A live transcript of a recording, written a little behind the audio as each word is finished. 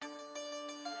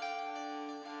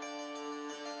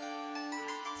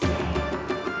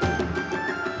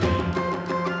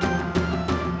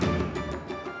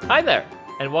Hi there,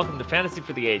 and welcome to Fantasy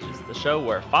for the Ages, the show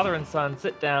where father and son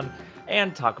sit down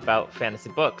and talk about fantasy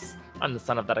books. I'm the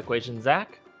son of that equation,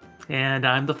 Zach. And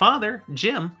I'm the father,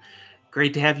 Jim.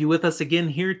 Great to have you with us again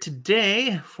here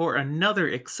today for another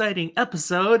exciting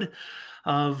episode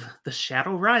of The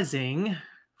Shadow Rising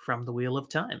from the Wheel of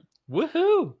Time.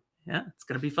 Woohoo! Yeah, it's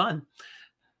going to be fun.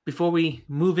 Before we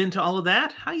move into all of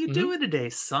that, how you Mhm. doing today,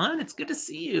 son? It's good to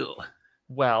see you.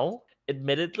 Well,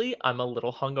 admittedly, I'm a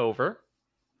little hungover.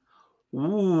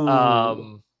 Ooh.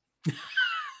 Um,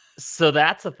 so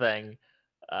that's a thing.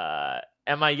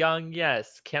 Am I young?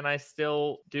 Yes. Can I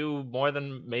still do more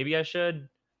than maybe I should?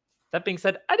 That being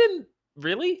said, I didn't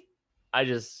really. I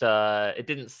just it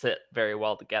didn't sit very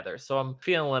well together, so I'm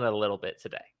feeling a little bit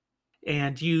today.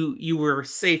 And you were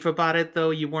safe about it though.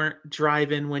 You weren't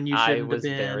driving when you I shouldn't have was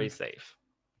very been. safe.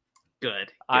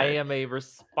 Good, I good. am a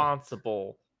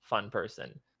responsible fun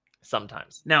person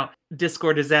sometimes. Now,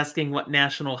 Discord is asking what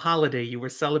national holiday you were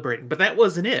celebrating, but that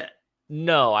wasn't it.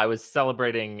 No, I was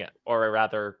celebrating, or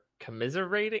rather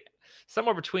commiserating,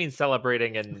 somewhere between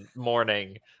celebrating and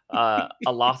mourning a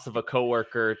loss of a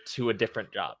coworker to a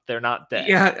different job. They're not dead.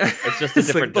 Yeah, It's just a it's like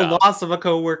different the job. loss of a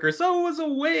coworker. So I was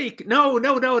awake. No,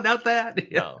 no, no, not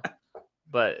that. Yeah. No,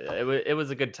 but it was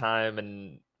a good time,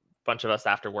 and a bunch of us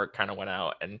after work kind of went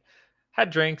out and had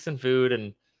drinks and food,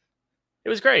 and it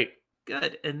was great.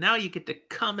 Good. And now you get to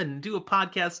come and do a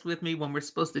podcast with me when we're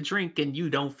supposed to drink and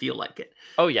you don't feel like it.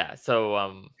 Oh yeah,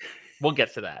 so we'll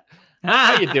get to that.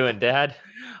 How you doing, Dad?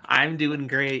 I'm doing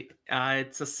great.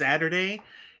 It's a Saturday.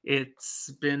 It's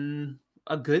been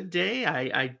a good day.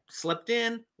 I slept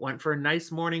in, went for a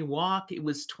nice morning walk. It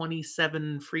was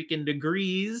 27 freaking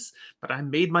degrees, but I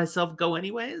made myself go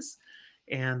anyways.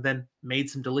 And then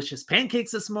made some delicious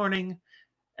pancakes this morning,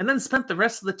 and then spent the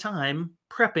rest of the time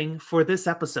prepping for this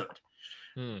episode.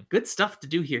 Hmm. Good stuff to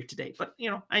do here today, but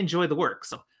I enjoy the work,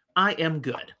 so I am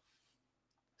good.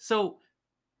 So,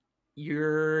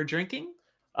 you're drinking?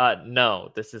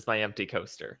 No, this is my empty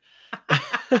coaster.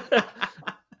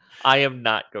 I am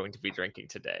not going to be drinking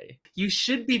today. You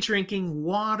should be drinking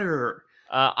water.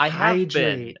 I have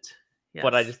been, Hydrate.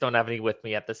 but I Yes. just don't have any with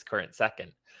me at this current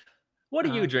second. What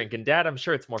are you Uh, drinking, Dad? I'm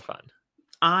sure it's more fun.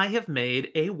 I have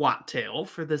made a wattail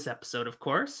for this episode, of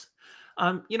course.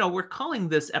 We're calling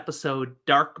this episode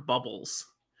Dark Bubbles.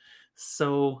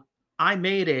 So I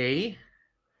made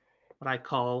what I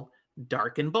call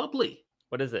dark and bubbly.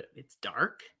 What is it? It's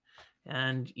dark,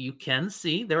 and you can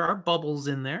see there are bubbles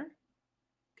in there.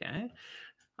 Okay.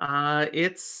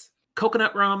 It's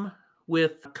coconut rum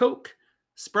with Coke,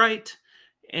 Sprite,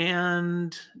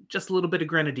 and just a little bit of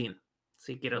grenadine.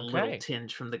 So you get a little Okay.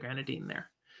 tinge from the grenadine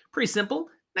there. Pretty simple,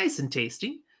 nice and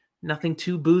tasty. Nothing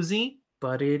too boozy,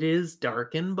 but it is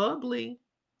dark and bubbly.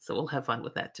 So we'll have fun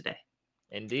with that today.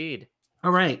 Indeed.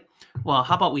 All right. Well,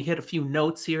 how about we hit a few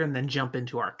notes here and then jump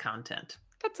into our content?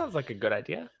 That sounds like a good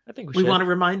idea. I think we We want should. to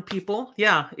remind people,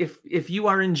 yeah, if you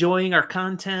are enjoying our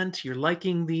content, you're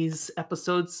liking these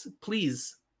episodes,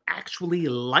 please actually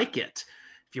like it.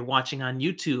 If you're watching on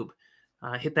YouTube,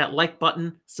 hit that like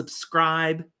button,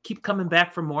 subscribe, keep coming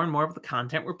back for more and more of the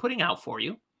content we're putting out for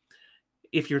you.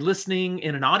 If you're listening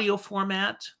in an audio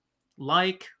format,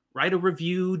 write a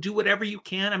review, do whatever you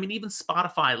can. I mean, even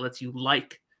Spotify lets you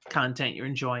like content you're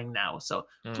enjoying now. So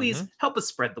Hmm. please help us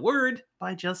spread the word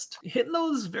by just hitting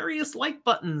those various like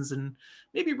buttons and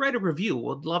maybe write a review.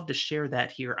 We'd love to share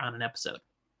that here on an episode.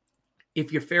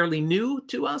 If you're fairly new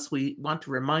to us, we want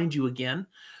to remind you again,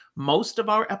 most of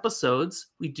our episodes,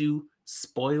 we do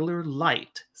spoiler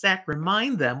light. Zach,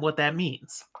 remind them what that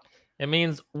means. It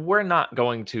means we're not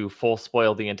going to full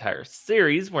spoil the entire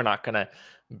series. We're not going to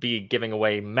be giving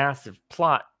away massive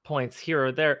plot points here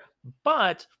or there,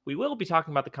 but we will be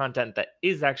talking about the content that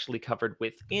is actually covered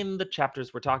within the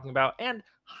chapters we're talking about and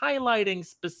highlighting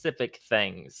specific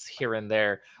things here and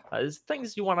there as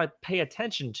things you want to pay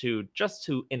attention to just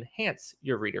to enhance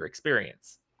your reader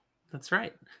experience. That's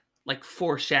right. Like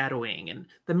foreshadowing and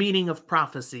the meaning of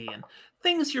prophecy and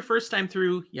things your first time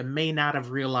through you may not have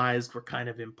realized were kind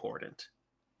of important.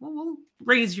 Well, we'll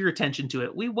raise your attention to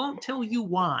it. We won't tell you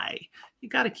why. You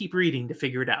got to keep reading to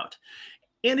figure it out.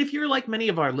 And if you're like many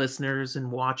of our listeners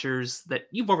and watchers that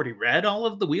you've already read all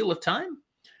of The Wheel of Time,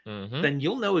 Hmm. then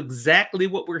you'll know exactly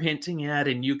what we're hinting at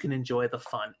and you can enjoy the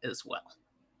fun as well.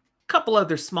 Couple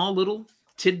other small little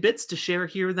tidbits to share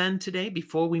here then today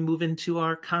before we move into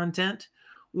our content.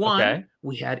 One, Okay.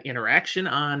 we had interaction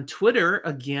on Twitter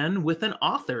again with an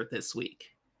author this week.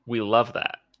 We love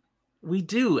that. We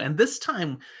do. And this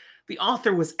time, the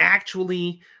author was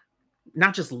actually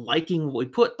not just liking what we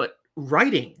put, but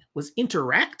writing, was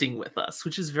interacting with us,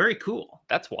 which is very cool.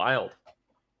 That's wild.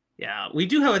 Yeah, we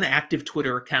do have an active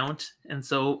Twitter account, and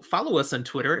so follow us on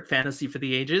Twitter at Fantasy for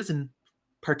the Ages and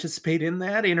participate in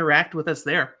that, interact with us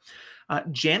there.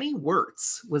 Janny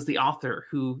Wirtz was the author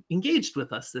who engaged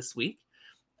with us this week.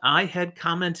 I had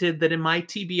commented that in my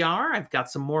TBR, I've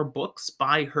got some more books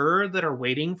by her that are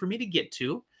waiting for me to get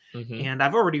to. Hmm. And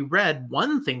I've already read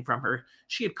one thing from her.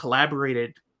 She had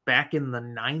collaborated back in the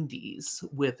 90s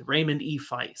with Raymond E.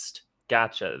 Feist.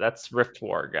 Gotcha. That's Rift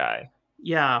War guy.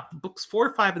 Yeah, books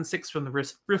 4, 5, and 6 from the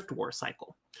Rift War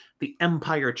cycle, the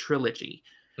Empire trilogy.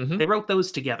 Hmm. They wrote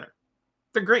those together.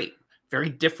 They're great. Very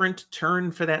different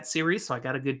turn for that series, so I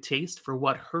got a good taste for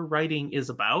what her writing is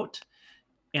about.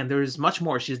 And there's much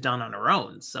more she's done on her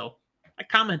own. So I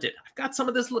commented, I've got some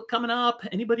of this look coming up.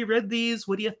 Anybody read these?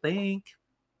 What do you think?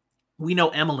 We know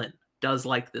Emmeline does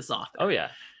like this author. Oh yeah.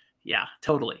 Yeah,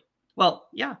 totally. Well,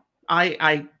 yeah,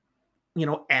 I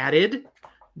added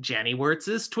Janny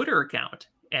Wirtz's Twitter account,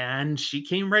 and she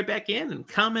came right back in and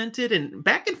commented and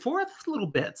back and forth a little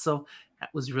bit. So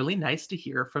that was really nice to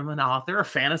hear from an author, a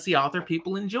fantasy author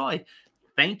people enjoy.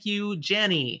 Thank you,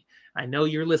 Janny. I know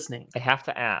you're listening. I have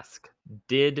to ask,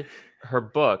 did her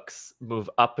books move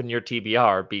up in your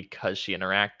TBR because she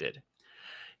interacted?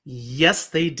 Yes,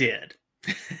 they did.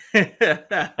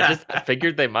 I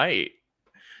figured they might.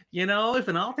 If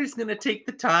an author's going to take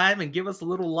the time and give us a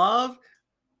little love,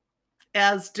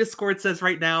 as Discord says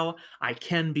right now, I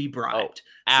can be bribed.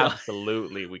 So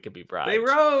Absolutely, we could be bribed. they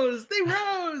rose. They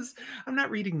rose. I'm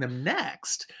not reading them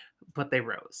next, but they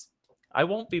rose. I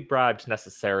won't be bribed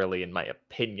necessarily in my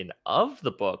opinion of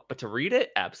the book, but to read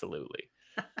it, absolutely.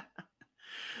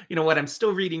 What I'm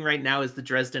still reading right now is the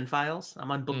Dresden Files.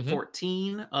 I'm on book Mhm.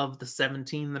 14 of the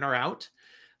 17 that are out.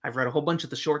 I've read a whole bunch of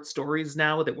the short stories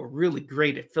now that were really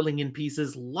great at filling in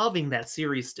pieces, loving that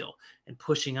series still, and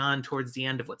pushing on towards the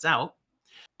end of what's out.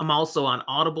 I'm also on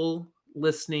Audible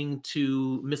listening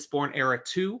to Mistborn Era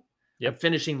 2. I'm Yep.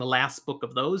 finishing the last book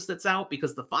of those that's out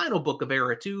because the final book of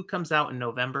Era 2 comes out in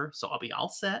November, so I'll be all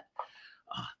set.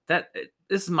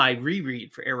 This is my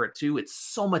reread for Era 2. It's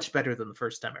so much better than the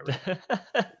first time I read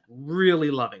it.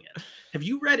 Really loving it. Have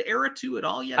you read Era 2 at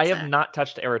all yet, I have Zach? not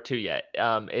touched Era 2 yet.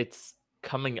 It's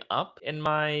coming up in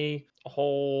my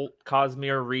whole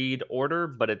Cosmere read order,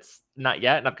 but it's not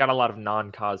yet, and I've got a lot of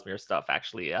non-Cosmere stuff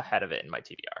actually ahead of it in my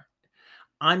TBR.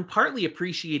 I'm partly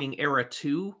appreciating Era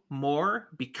 2 more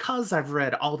because I've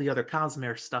read all the other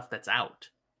Cosmere stuff that's out.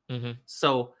 Mhm.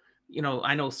 So,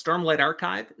 I know Stormlight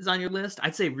Archive is on your list.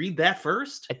 I'd say read that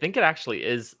first. I think it actually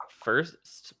is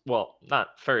first. Well,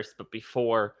 not first, but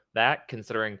before that,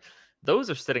 considering those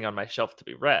are sitting on my shelf to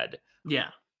be read.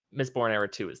 Yeah. Mistborn Era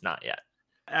 2 is not yet.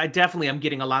 I definitely am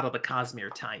getting a lot of the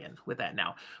Cosmere tie-in with that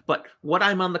now. But what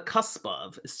I'm on the cusp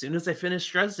of, as soon as I finish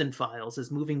Dresden Files,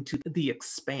 is moving to The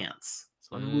Expanse.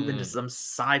 So I'm moving to some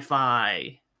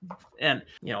sci-fi. And,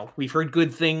 we've heard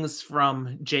good things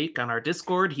from Jake on our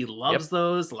Discord. He loves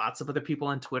those. Lots of other people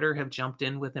on Twitter have jumped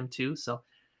in with him too. So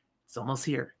it's almost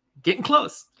here. Getting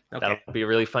close. Okay. That'll be a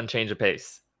really fun change of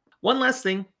pace. One last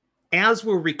thing. As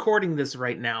we're recording this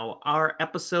right now, our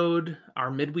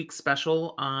midweek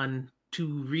special on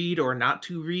to read or not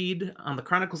to read on the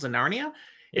Chronicles of Narnia,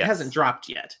 it hasn't dropped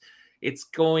yet. It's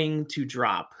going to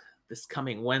drop this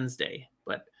coming Wednesday,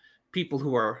 but people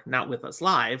who are not with us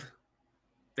live,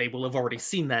 they will have already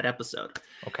seen that episode.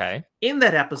 Okay. In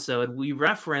that episode, we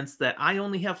reference that I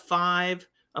only have 5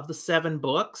 of the 7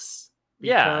 books.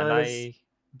 Yeah, and I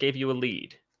gave you a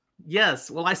lead. Yes,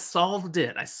 well, I solved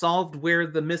it. I solved where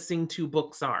the missing 2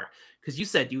 books are. Because you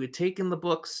said you had taken the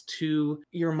books to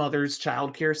your mother's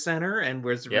childcare center and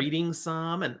was reading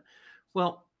some. And,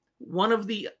 well, one of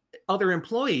the other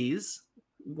employees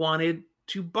wanted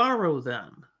to borrow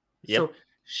them. So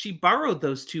she borrowed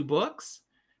those 2 books,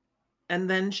 and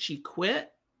then she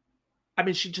quit. I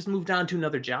mean, she just moved on to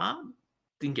another job.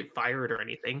 Didn't get fired or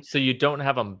anything. So you don't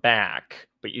have them back,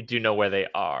 but you do know where they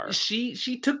are. She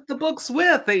took the books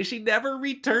with. She never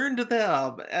returned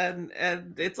them, and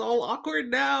it's all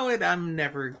awkward now, and I'm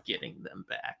never getting them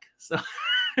back. So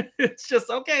it's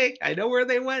just okay. I know where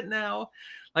they went now.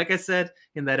 Like I said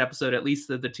in that episode, at least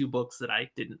the 2 books that I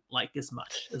didn't like as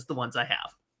much as the ones I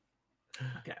have.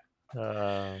 Okay.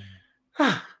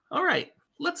 All right.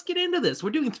 Let's get into this.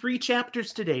 We're doing 3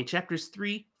 chapters today. Chapters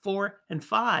 3, 4, and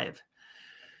 5.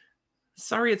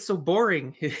 Sorry, it's so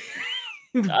boring.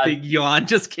 Big yawn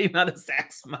just came out of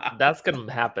Zach's mouth. That's going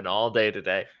to happen all day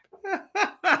today.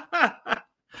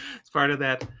 It's part of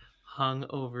that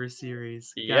hungover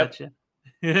series. Yep.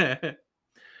 Gotcha.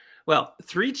 Well,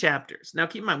 3 chapters. Now,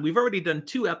 keep in mind, we've already done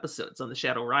 2 episodes on The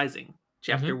Shadow Rising.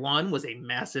 Chapter 1 was a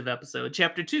massive episode.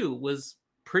 Chapter 2 was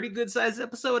pretty good sized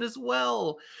episode as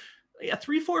well. Yeah,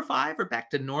 3, 4, 5 are back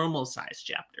to normal size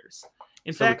chapters.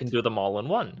 In So we can fact, do them all in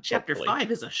one, chapter hopefully.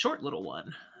 5 is a short little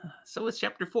one. So is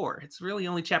chapter 4. It's really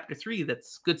only chapter 3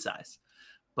 that's good size.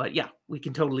 But yeah, we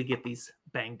can totally get these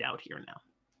banged out here now.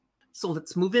 So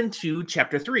let's move into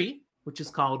chapter 3, which is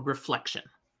called Reflection.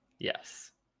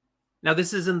 Yes. Now,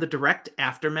 this is in the direct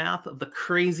aftermath of the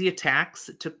crazy attacks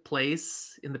that took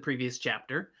place in the previous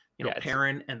chapter. Yeah, it's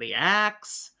Perrin and the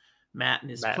axe, Matt and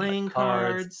his Matt and the playing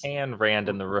cards, cards. and Rand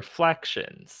and the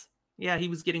reflections. Yeah, he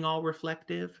was getting all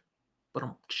reflective. But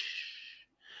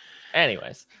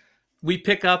Anyways, we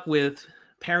pick up with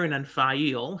Perrin and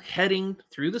Fail heading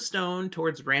through the stone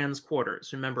towards Rand's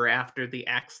quarters. Remember, after the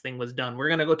axe thing was done, we're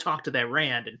going to go talk to that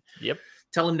Rand and yep.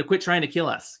 tell him to quit trying to kill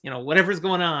us. Whatever's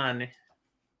going on,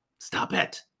 stop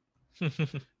it.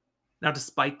 Now,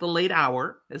 despite the late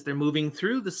hour, as they're moving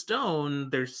through the stone,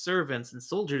 there's servants and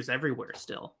soldiers everywhere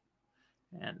still.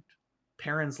 And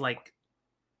Perrin's like,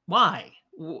 why?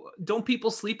 Don't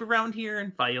people sleep around here?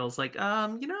 And Fael's like,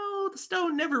 the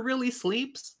stone never really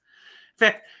sleeps. In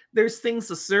fact, there's things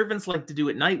the servants like to do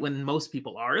at night when most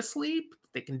people are asleep.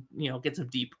 They can, get some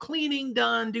deep cleaning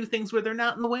done, do things where they're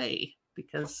not in the way,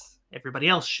 because everybody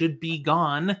else should be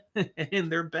gone in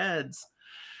their beds.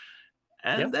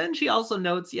 And then she also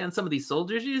notes, and some of these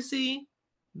soldiers you see,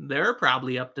 they're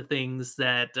probably up to things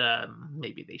that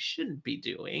maybe they shouldn't be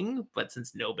doing, but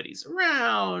since nobody's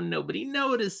around, nobody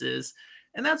notices,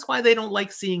 and that's why they don't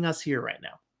like seeing us here right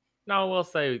now. No, we'll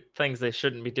say things they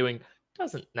shouldn't be doing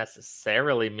doesn't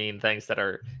necessarily mean things that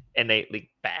are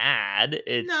innately bad.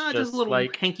 It's No, just a just little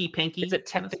like, hanky-panky is it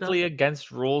kind of stuff. technically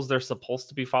against rules they're supposed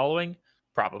to be following?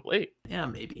 Probably. Yeah,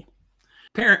 maybe.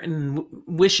 Perrin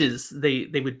wishes they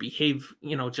would behave,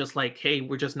 just like, hey,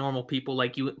 we're just normal people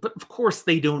like you. But of course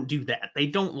they don't do that. They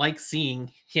don't like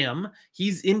seeing him.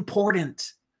 He's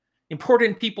important.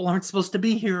 Important people aren't supposed to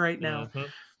be here right now. Mm-hmm.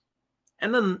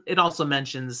 And then it also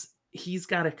mentions he's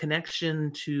got a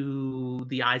connection to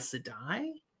the Aes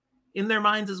Sedai in their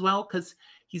minds as well, because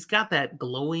he's got that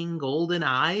glowing golden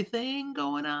eye thing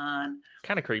going on.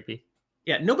 Kind of creepy.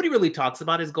 Yeah, nobody really talks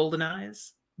about his golden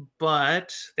eyes,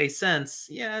 but they sense,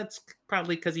 it's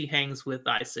probably because he hangs with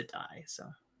Aes Sedai. So,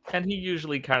 And he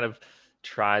usually kind of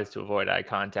tries to avoid eye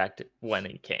contact when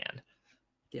he can.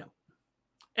 yeah.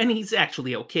 And he's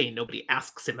actually okay. Nobody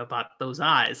asks him about those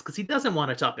eyes because he doesn't want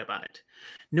to talk about it.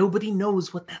 Nobody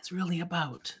knows what that's really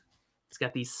about. He's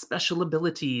got these special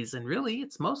abilities, and really,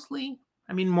 it's mostly,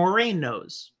 Moraine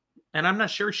knows. And I'm not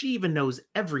sure she even knows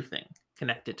everything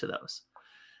connected to those.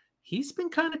 He's been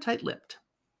kind of tight-lipped.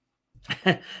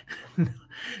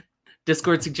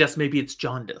 Discord suggests maybe it's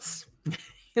jaundice.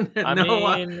 I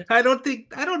mean, I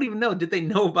don't even know. Did they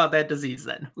know about that disease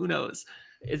then? Who knows?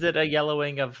 is it a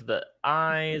yellowing of the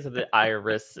eyes or the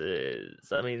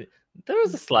irises? I mean,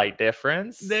 there's a slight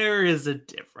difference. There is a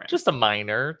difference. Just a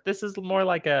minor. This is more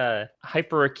like a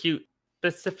hyperacute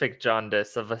specific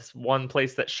jaundice of one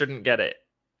place that shouldn't get it.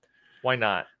 Why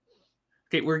not?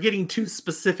 Okay, we're getting too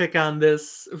specific on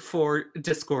this for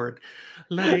Discord.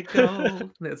 Let go.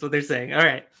 That's what they're saying. All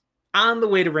right. On the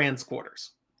way to Rand's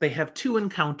quarters, they have 2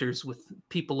 encounters with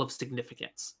people of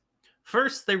significance.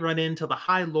 First, they run into the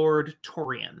High Lord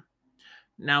Torian.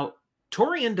 Now,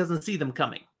 Torian doesn't see them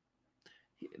coming.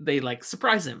 They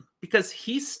surprise him because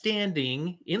he's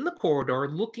standing in the corridor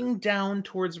looking down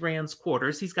towards Rand's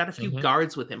quarters. He's got a few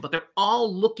guards with him, but they're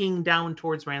all looking down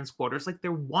towards Rand's quarters like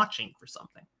they're watching for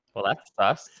something. Well, that's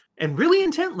sus. And really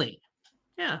intently.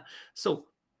 Yeah. So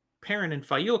Perrin and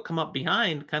Fael come up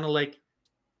behind, kind of like,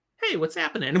 hey, what's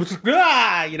happening?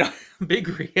 Big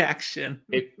reaction.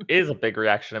 It is a big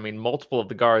reaction. I mean, multiple of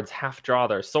the guards half draw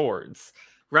their swords.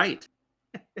 Right.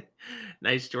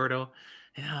 Nice, Jordo.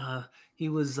 Yeah, he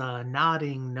was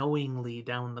nodding knowingly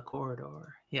down the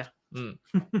corridor. Yeah.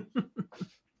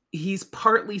 He's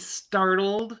partly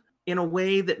startled in a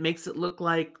way that makes it look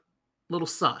like little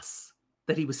sus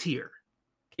that he was here.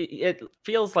 It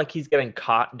feels like he's getting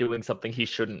caught doing something he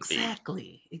shouldn't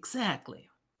be. Exactly.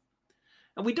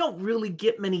 And we don't really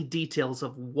get many details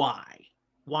of why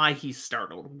he's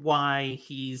startled, why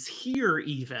he's here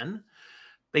even.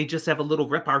 They just have a little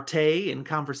repartee and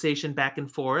conversation back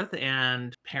and forth,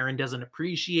 and Perrin doesn't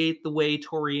appreciate the way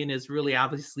Torian is really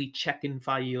obviously checking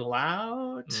Fael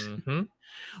out. Mm-hmm.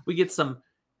 We get some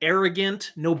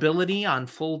arrogant nobility on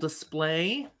full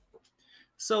display.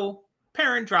 So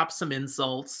Perrin drops some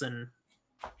insults, and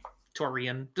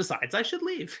Torian decides I should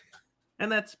leave.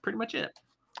 And that's pretty much it.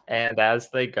 And as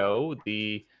they go,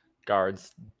 the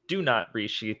guards do not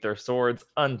resheath their swords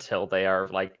until they are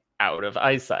out of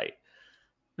eyesight.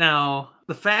 Now,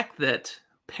 the fact that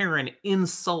Perrin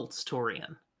insults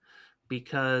Torian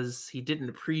because he didn't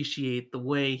appreciate the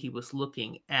way he was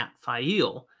looking at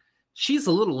Fail. She's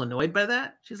a little annoyed by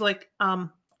that. She's like,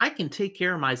 I can take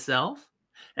care of myself.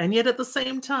 And yet at the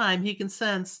same time, he can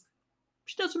sense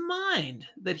she doesn't mind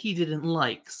that he didn't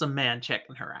like some man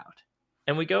checking her out.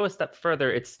 And we go a step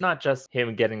further. It's not just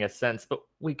him getting a sense, but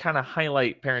we kind of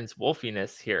highlight Perrin's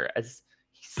wolfiness here as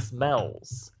he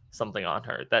smells something on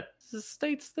her that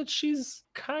states that she's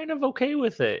kind of okay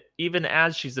with it, even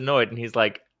as she's annoyed. And he's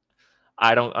like,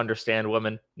 I don't understand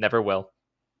women, never will.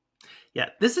 Yeah,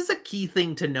 this is a key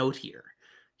thing to note here.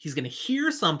 He's going to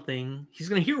hear something, he's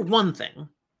going to hear one thing,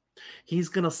 he's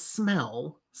going to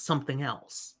smell something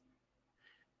else.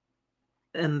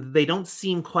 And they don't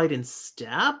seem quite in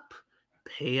step.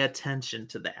 Pay attention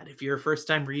to that. If you're a first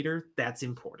time reader, that's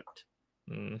important.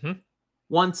 Mm-hmm.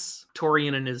 Once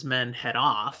Torian and his men head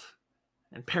off,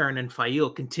 and Perrin and Fail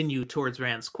continue towards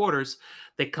Rand's quarters,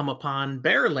 they come upon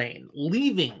Berelain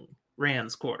leaving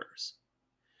Rand's quarters.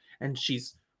 And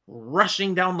she's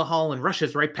rushing down the hall and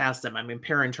rushes right past them. I mean,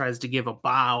 Perrin tries to give a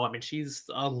bow. I mean, she's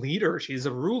a leader, she's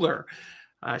a ruler.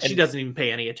 She doesn't even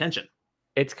pay any attention.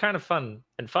 It's kind of fun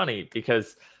and funny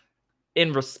because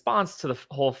in response to the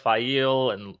whole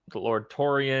Fail and the Lord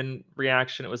Torian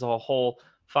reaction, it was a whole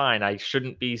fine. I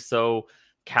shouldn't be so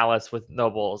callous with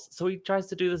nobles. So he tries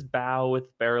to do this bow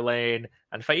with Berelain,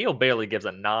 and Fail barely gives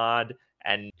a nod,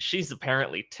 and she's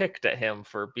apparently ticked at him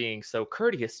for being so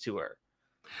courteous to her.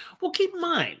 Well, keep in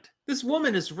mind, this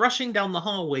woman is rushing down the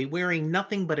hallway wearing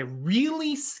nothing but a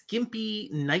really skimpy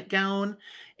nightgown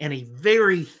and a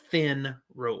very thin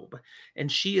robe.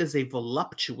 And she is a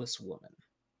voluptuous woman.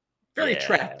 Very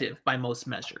attractive by most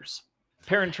measures.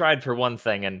 Perrin tried for one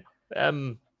thing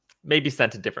and maybe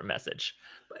sent a different message.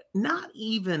 But not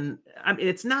even, I mean,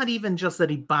 it's not even just that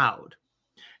he bowed.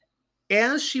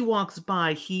 As she walks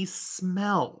by, he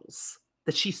smells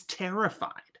that she's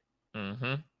terrified.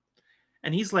 Mm-hmm.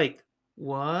 And he's like,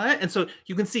 what? And so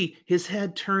you can see his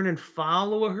head turn and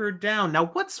follow her down. Now,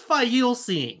 what's Fail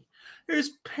seeing? There's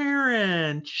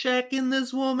Perrin checking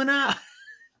this woman out.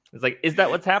 It's like, is that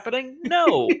what's happening?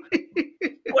 No.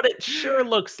 But it sure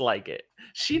looks like it.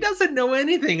 She doesn't know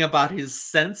anything about his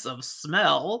sense of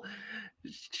smell.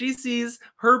 She sees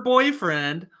her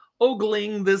boyfriend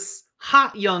ogling this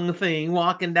hot young thing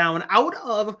walking down out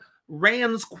of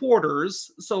Rand's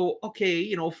quarters. So,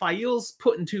 okay, Fail's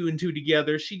putting two and two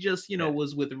together. She just,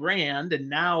 was with Rand, and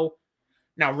now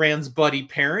Rand's buddy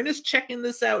Perrin is checking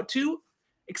this out too.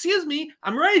 Excuse me,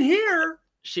 I'm right here.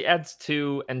 She adds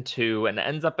 2 and 2 and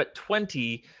ends up at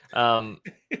 20 and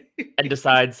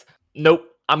decides, nope,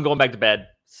 I'm going back to bed.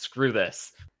 Screw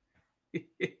this.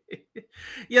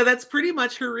 Yeah, that's pretty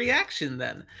much her reaction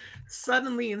then.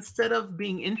 Suddenly, instead of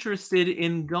being interested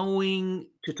in going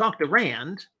to talk to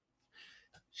Rand,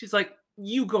 she's like,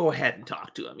 you go ahead and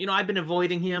talk to him. I've been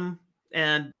avoiding him,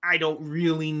 and I don't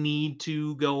really need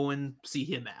to go and see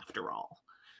him after all.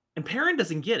 And Perrin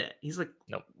doesn't get it. He's like,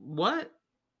 Nope. What?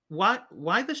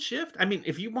 Why the shift? I mean,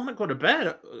 if you want to go to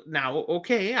bed now,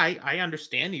 okay, I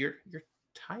understand you're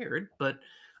tired, but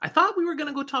I thought we were going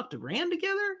to go talk to Rand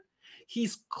together.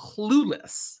 He's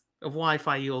clueless of why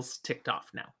Fail's ticked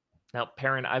off now. Now,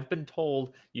 Perrin, I've been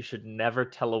told you should never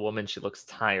tell a woman she looks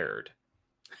tired.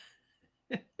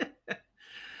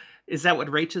 Is that what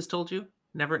Rach has told you?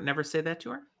 Never say that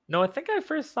to her? No, I think I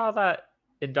first saw that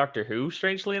in Doctor Who,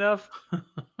 strangely enough.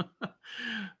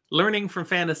 Learning from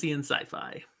fantasy and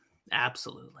sci-fi.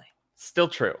 Absolutely. Still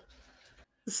true.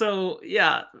 So,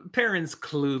 yeah, Perrin's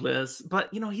clueless, but,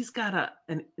 he's got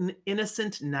an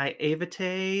innocent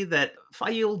naivete that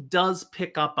Fail does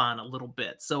pick up on a little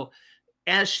bit. So,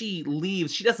 as she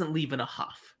leaves, she doesn't leave in a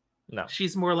huff. No.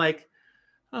 She's more like,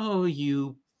 oh,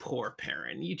 you poor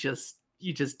Perrin, you just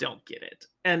don't get it.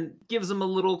 And gives him a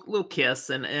little kiss,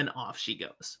 and off she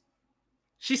goes.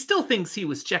 She still thinks he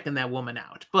was checking that woman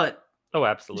out, but oh,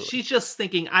 absolutely. She's just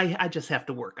thinking, I just have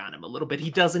to work on him a little bit.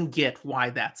 He doesn't get why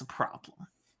that's a problem.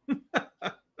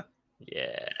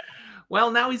 Yeah.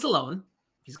 Well, now he's alone.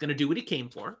 He's going to do what he came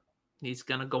for. He's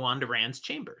going to go on to Rand's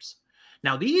chambers.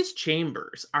 Now, these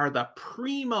chambers are the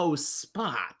primo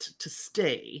spot to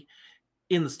stay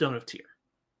in the Stone of Tear.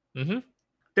 Mm-hmm.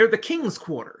 They're the king's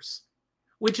quarters,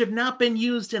 which have not been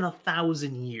used in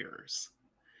 1,000 years.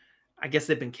 I guess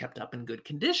they've been kept up in good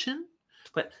condition.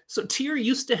 But so Tyr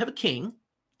used to have a king.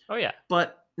 Oh, yeah.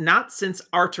 But not since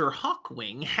Arthur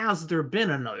Hawkwing has there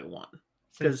been another one.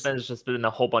 Since then, it's just been a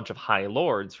whole bunch of high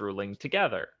lords ruling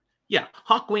together. Yeah,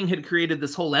 Hawkwing had created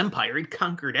this whole empire. He'd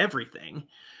conquered everything.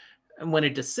 And when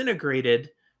it disintegrated,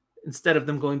 instead of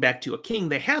them going back to a king,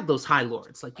 they had those high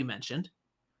lords, like you mentioned.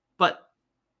 But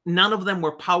none of them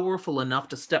were powerful enough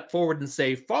to step forward and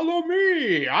say, "Follow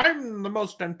me, I'm the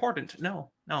most important."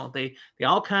 No, they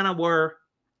all kind of were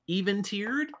even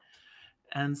tiered,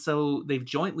 and so they've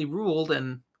jointly ruled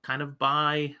and kind of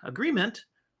by agreement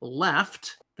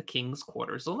left the king's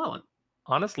quarters alone.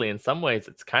 Honestly, in some ways,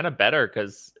 it's kind of better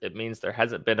because it means there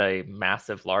hasn't been a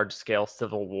massive, large scale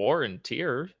civil war in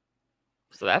Tyr.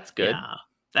 So that's good.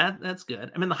 Yeah, that's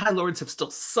good. I mean, the High Lords have still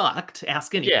sucked.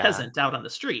 Ask any Yeah. peasant out on the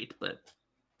street, but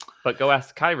But go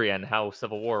ask Kyrian how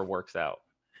civil war works out.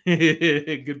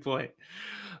 good point.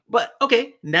 But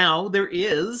okay, now there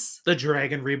is the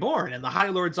Dragon Reborn, and the High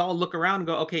Lords all look around and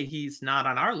go, "Okay, he's not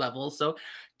on our level, so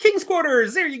King's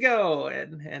Quarters, there you go,"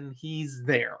 and he's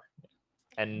there.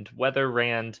 And whether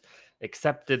Rand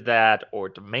accepted that or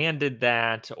demanded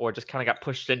that or just kind of got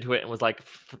pushed into it and was like,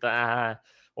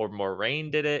 or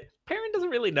Moraine did it, Perrin doesn't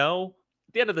really know.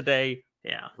 At the end of the day,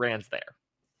 Yeah, Rand's there.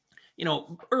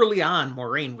 early on,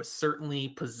 Moraine was certainly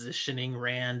positioning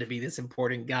Rand to be this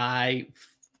important guy.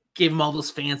 Gave him all those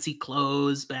fancy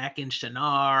clothes back in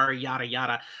Shannara, yada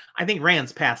yada. I think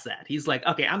Rand's past that. He's like,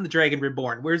 "Okay, I'm the Dragon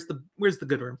Reborn. Where's the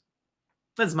good room?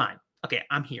 That's mine. Okay,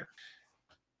 I'm here.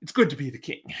 It's good to be the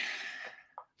king."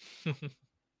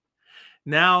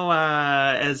 Now,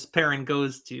 as Perrin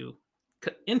goes to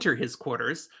enter his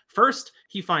quarters, first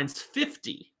he finds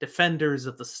 50 defenders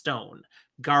of the stone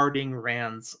guarding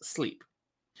Rand's sleep.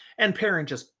 And Perrin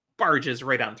just barges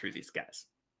right on through these guys.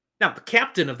 Now, the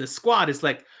captain of this squad is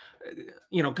like,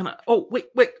 gonna, "Oh,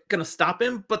 wait, gonna stop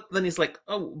him." But then he's like,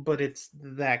 "Oh, but it's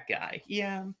that guy."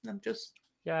 Yeah, I'm just,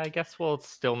 Yeah, I guess we'll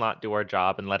still not do our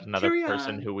job and let another carry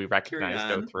person on, who we carry recognize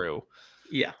go on. through.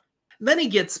 Yeah. Then he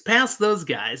gets past those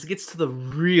guys, gets to the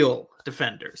real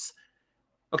defenders.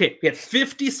 Okay, we had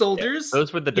 50 Yeah, soldiers.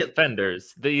 those were the Yet,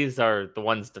 defenders. These are the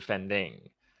ones defending.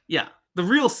 yeah, the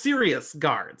real serious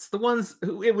guards, the ones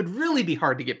who it would really be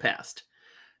hard to get past.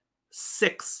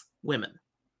 6 women.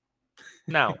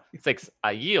 Now, 6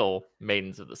 Aiel,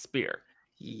 Maidens of the Spear.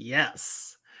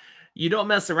 Yes. You don't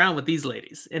mess around with these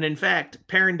ladies. And in fact,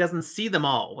 Perrin doesn't see them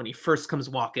all when he first comes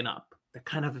walking up. They're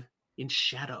kind of in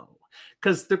shadow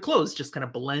because their clothes just kind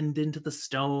of blend into the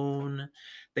stone.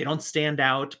 They don't stand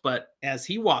out. But as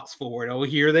he walks forward, oh,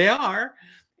 here they are.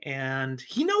 And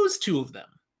he knows 2 of them,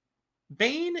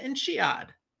 Bane and Chiad.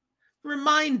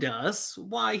 Remind us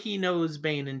why he knows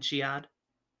Bane and Chiad.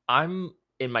 I'm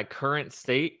in my current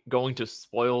state going to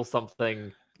spoil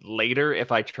something later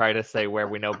if I try to say where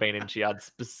we know Bane and Chiad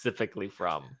specifically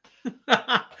from.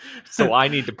 So I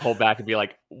need to pull back and be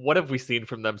like, what have we seen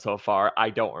from them so far?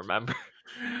 I don't remember.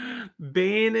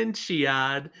 Bane and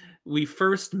Chiad, we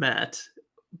first met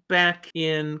back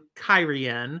in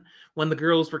Kyrian when the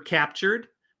girls were captured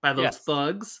by those Yes.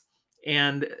 thugs,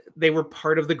 and they were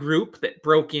part of the group that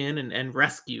broke in and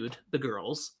rescued the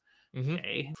girls, Hmm.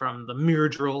 okay, from the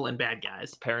Myrddraal and bad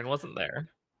guys. Perrin wasn't there.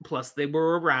 Plus, they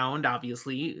were around,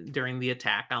 obviously, during the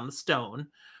attack on the stone.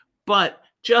 But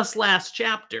just last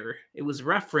chapter, it was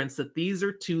referenced that these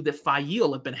are 2 that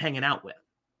Fael have been hanging out with.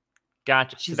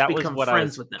 Gotcha. See, She's that was become what I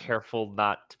friends was with them. careful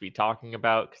not to be talking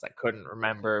about because I couldn't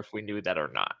remember if we knew that or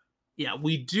not. Yeah,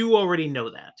 we do already know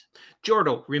that.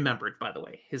 Jordo remembered, by the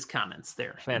way, his comments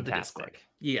there in the Discord. Fantastic.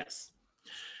 Yes.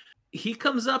 He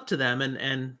comes up to them,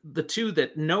 and the 2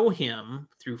 that know him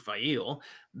through Fael,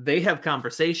 they have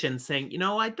conversations saying,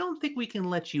 "I don't think we can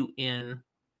let you in.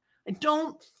 I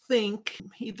don't think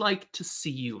he'd like to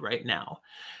see you right now."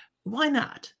 Why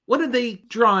not? What are they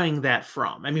drawing that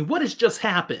from? I mean, what has just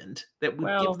happened that would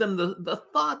give Well, them the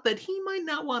thought that he might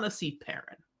not want to see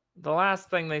Perrin? the last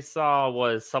thing they saw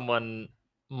was someone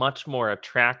much more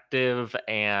attractive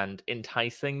and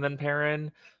enticing than Perrin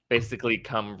basically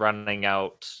come running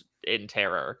out in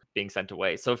terror, being sent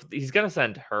away. So if he's gonna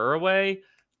send her away,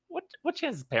 what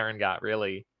chance has Perrin got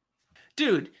really?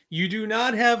 Dude, you do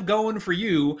not have going for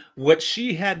you what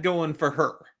she had going for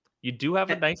her. You do have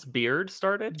a Eh, nice beard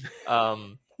started.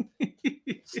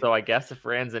 So I guess if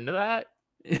Rand's into that,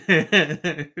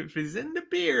 if he's into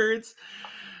beards,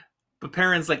 but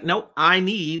Perrin's like, "Nope, I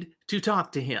need to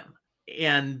talk to him."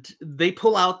 And they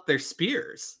pull out their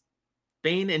spears,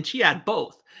 Bane and Chiad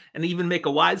both, and even make a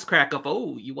wisecrack of,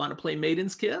 "Oh, you want to play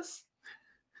Maiden's Kiss?"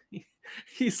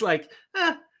 He's like,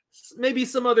 maybe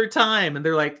some other time. And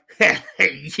they're like,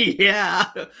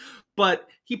 "Yeah." But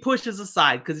he pushes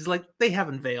aside because he's like, they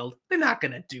haven't veiled. They're not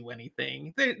going to do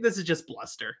anything. This is just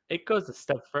bluster. it goes a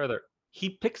step further. He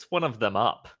picks one of them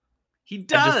up He and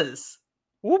just does.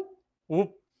 whoop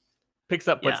whoop picks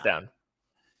up, puts Yeah.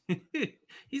 down.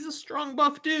 He's a strong,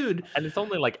 buff dude. And it's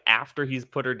only like after he's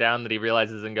put her down that he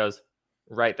realizes and goes,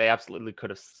 right, they absolutely could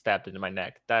have stabbed into my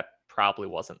neck. That probably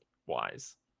wasn't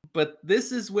wise. But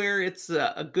this is where it's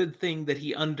a good thing that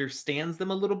he understands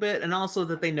them a little bit, and also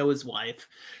that they know his wife.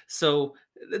 So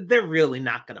they're really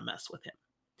not going to mess with him.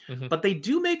 Mhm. But they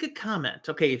do make a comment.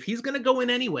 Okay, if he's going to go in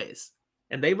anyways,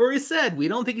 and they've already said, we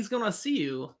don't think he's going to see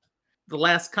you. The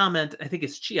last comment, I think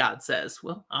it's Chiad says,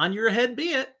 well, on your head be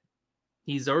it.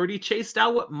 He's already chased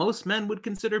out what most men would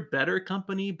consider better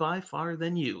company by far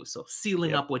than you. So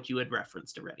sealing Yep. up what you had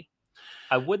referenced already.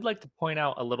 I would like to point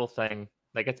out a little thing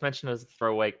that gets mentioned as a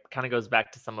throwaway, kind of goes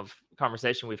back to some of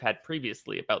conversation we've had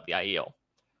previously about the Aiel.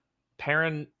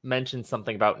 Perrin mentioned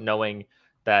something about knowing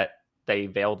that they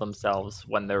veil themselves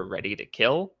when they're ready to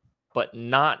kill, but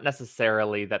not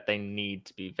necessarily that they need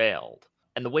to be veiled.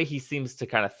 And the way he seems to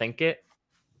kind of think it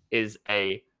is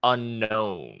a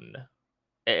unknown.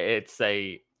 It's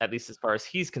a, at least as far as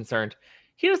he's concerned,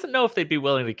 he doesn't know if they'd be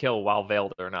willing to kill while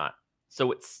veiled or not.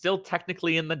 So it's still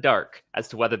technically in the dark as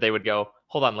to whether they would go,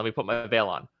 hold on, let me put my veil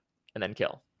on, and then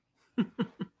kill.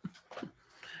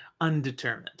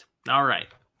 Undetermined. All right.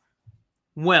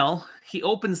 Well, he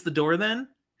opens the door then,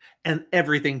 and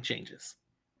everything changes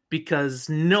because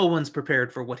no one's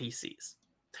prepared for what he sees.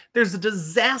 There's a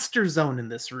disaster zone in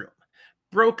this room.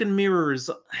 Broken mirrors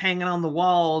hanging on the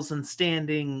walls and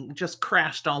standing just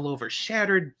crashed all over,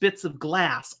 shattered bits of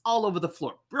glass all over the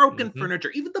floor, broken Hmm.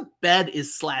 furniture. Even the bed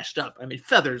is slashed up. I mean,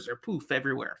 feathers are poof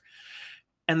everywhere.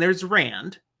 And there's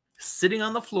Rand sitting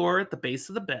on the floor at the base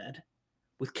of the bed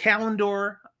with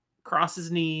Kalendor across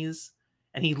his knees,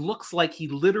 and he looks like he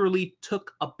literally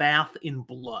took a bath in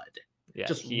blood, Yeah,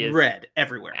 just he is red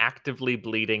everywhere. actively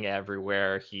bleeding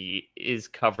everywhere. He is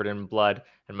covered in blood.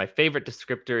 And my favorite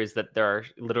descriptor is that there are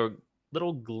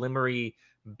little glimmery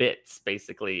bits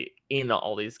basically in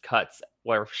all these cuts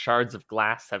where shards of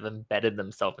glass have embedded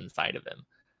themselves inside of him.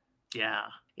 Yeah,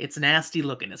 it's nasty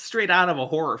looking. It's straight out of a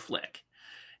horror flick.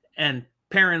 And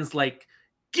Perrin's like,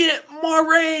 "Get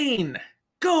Moraine!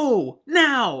 Go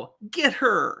now! Get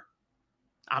her!"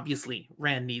 Obviously,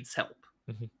 Rand needs help.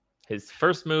 Mhm. His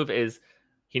first move is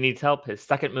he needs help. His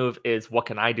second move is what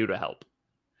can I do to help?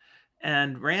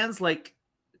 And Rand's like,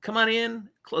 "Come on in,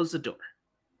 close the door."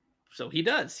 So he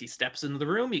does. He steps into the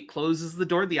room, he closes the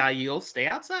door. The Aiel stay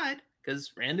outside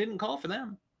because Rand didn't call for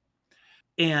them.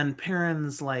 And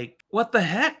Perrin's like, "What the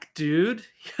heck, dude?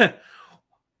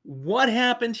 What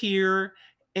happened here?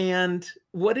 And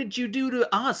what did you do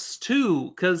to us too?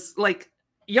 Because like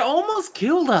you almost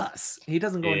killed us." He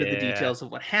doesn't go into the Yeah, details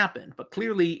of what happened, but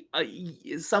clearly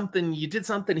something you did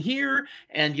something here,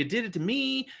 and you did it to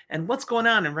me. And what's going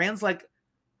on? And Rand's like,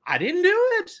 "I didn't do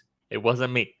it." it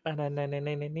wasn't me.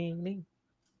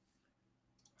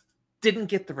 Didn't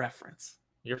get the reference.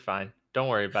 You're fine. Don't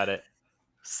worry about it.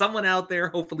 Someone out there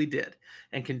hopefully did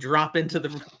and can drop into the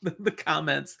the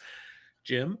comments,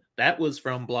 "Jim, that was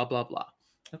from blah blah blah."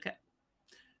 Okay.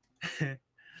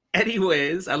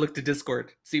 Anyways, I looked at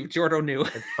Discord, see what Jordo knew.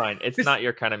 It's fine. It's not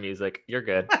your kind of music. You're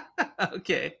good.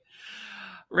 Okay.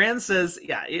 Rand says,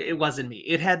 yeah, it wasn't me.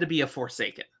 It had to be a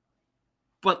Forsaken.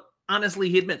 But honestly,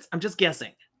 he admits, I'm just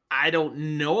guessing. I don't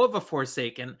know of a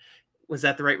Forsaken. Was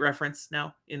that the right reference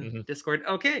now in Hmm. Discord?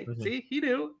 Okay, Hmm. see, he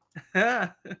knew.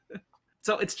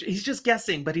 So he's just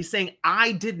guessing, but he's saying,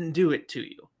 I didn't do it to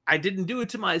you. I didn't do it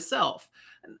to myself.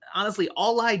 And honestly,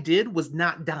 all I did was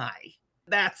not die.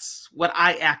 That's what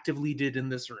I actively did in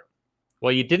this room.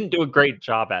 Well, you didn't do a great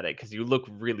job at it because you look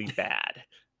really bad.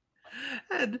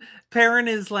 And Perrin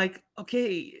is like,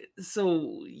 okay,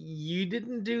 so you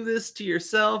didn't do this to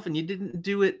yourself and you didn't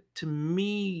do it to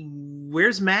me.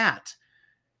 Where's Matt?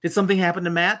 Did something happen to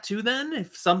Matt too then?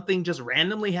 If something just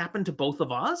randomly happened to both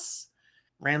of us?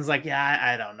 Rand's like, yeah,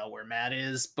 I don't know where Matt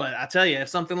is, but I tell you, if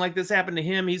something like this happened to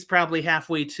him, he's probably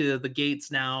halfway to the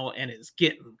gates now and is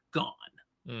getting gone.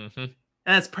 Hmm.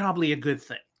 And that's probably a good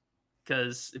thing.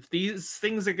 Because if these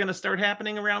things are going to start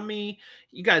happening around me,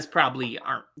 you guys probably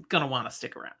aren't going to want to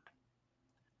stick around.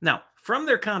 Now, from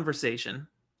their conversation,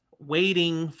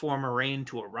 waiting for Moraine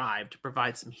to arrive to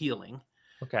provide some healing,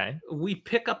 Okay. we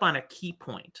pick up on a key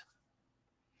point.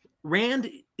 Rand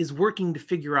is working to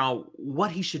figure out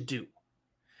what he should do.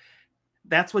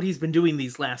 That's what he's been doing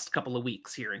these last couple of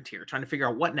weeks here and here, trying to figure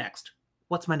out what next.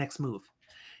 What's my next move?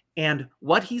 And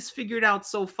what he's figured out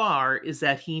so far is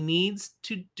that he needs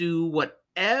to do what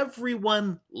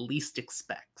everyone least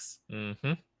expects. Hmm.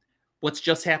 What's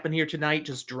just happened here tonight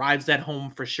just drives that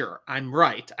home for sure. I'm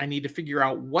right. I need to figure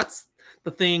out what's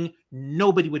the thing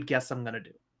nobody would guess I'm going to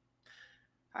do.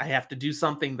 I have to do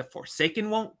something the Forsaken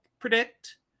won't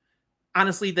predict.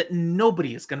 Honestly, that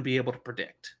nobody is going to be able to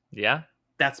predict. Yeah.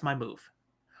 That's my move.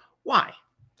 Why?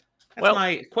 That's Well,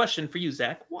 my question for you,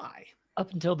 Zach. Why?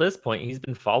 up until this point, he's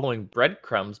been following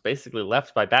breadcrumbs basically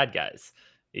left by bad guys.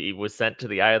 He was sent to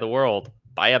the Eye of the World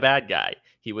by a bad guy.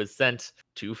 He was sent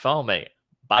to Falme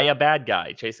by a bad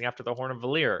guy, chasing after the Horn of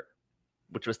Valir,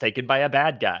 which was taken by a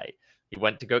bad guy. He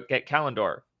went to go get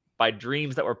Kalendor by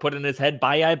dreams that were put in his head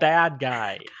by a bad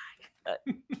guy.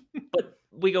 But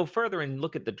we go further and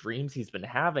look at the dreams he's been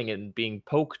having and being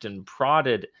poked and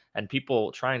prodded, and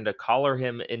people trying to collar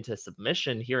him into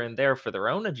submission here and there for their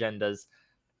own agendas.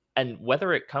 And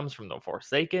whether it comes from the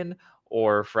Forsaken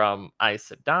or from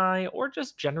Aes Sedai or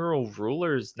just general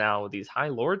rulers now, these high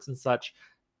lords and such,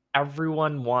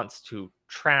 everyone wants to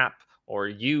trap or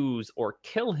use or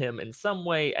kill him in some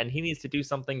way, and he needs to do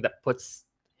something that puts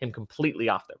him completely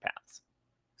off their paths.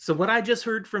 So what I just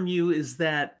heard from you is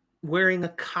that wearing a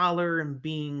collar and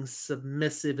being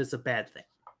submissive is a bad thing.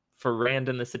 For Rand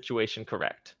in this situation,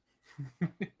 correct.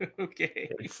 Okay.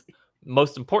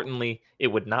 Most importantly, it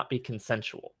would not be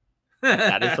consensual.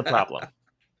 That is the problem.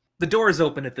 The door is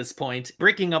open at this point,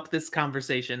 breaking up this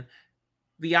conversation.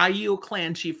 The Aiel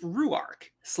clan chief Ruark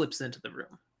slips into the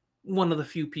room. One of the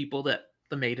few people that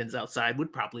the maidens outside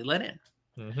would probably let in.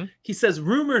 Mm-hmm. He says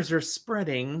rumors are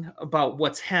spreading about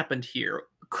what's happened here.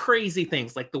 Crazy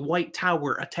things like the White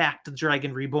Tower attacked the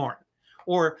Dragon Reborn,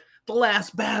 or the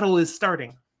last battle is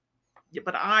starting. Yeah,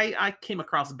 but I came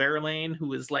across Berelain, who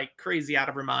was like crazy out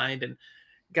of her mind, and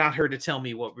got her to tell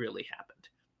me what really happened.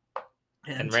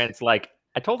 And Rand's like,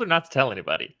 I told her not to tell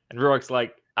anybody. And Ruark's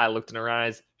like, I looked in her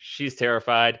eyes. She's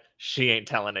terrified. She ain't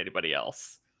telling anybody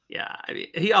else. Yeah, I mean,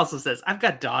 he also says, I've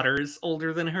got daughters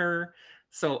older than her.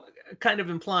 So kind of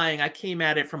implying I came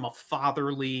at it from a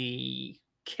fatherly,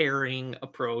 caring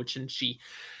approach. And she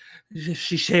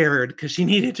shared because she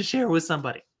needed to share with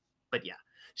somebody. But yeah,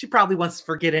 she probably wants to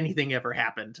forget anything ever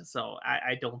happened. So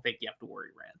I don't think you have to worry,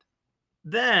 Rand.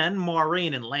 Then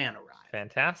Moiraine and Lan arrive.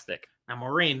 Fantastic. Now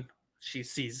Moiraine, she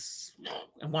sees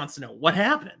and wants to know what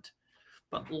happened.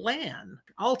 But Lan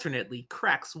alternately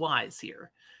cracks wise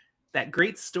here. That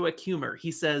great stoic humor.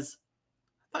 He says,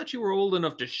 I thought you were old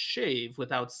enough to shave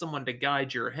without someone to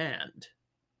guide your hand.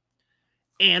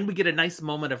 And we get a nice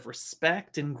moment of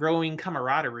respect and growing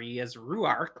camaraderie as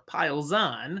Ruark piles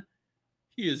on.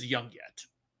 He is young yet.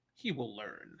 He will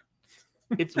learn.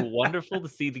 It's wonderful to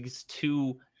see these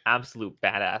two absolute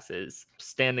badasses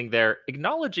standing there,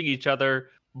 acknowledging each other,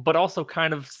 but also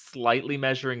kind of slightly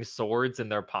measuring swords in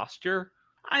their posture.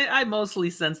 I mostly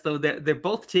sense, though, that they're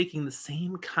both taking the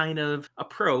same kind of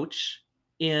approach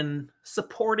in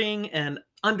supporting and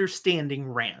understanding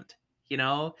Rand. You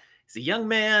know, he's a young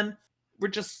man. We're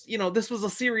just, this was a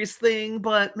serious thing,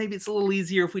 but maybe it's a little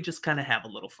easier if we just kind of have a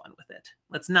little fun with it.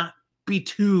 Let's not be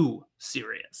too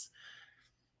serious.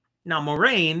 Now,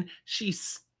 Moiraine, she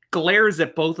glares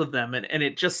at both of them, and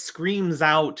it just screams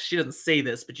out. She doesn't say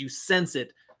this, but you sense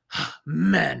it.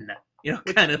 Men,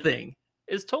 kind of thing.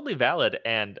 Is totally valid,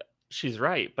 and she's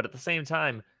right, but at the same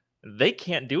time, they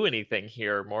can't do anything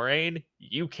here. Moiraine,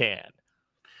 you can.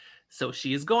 So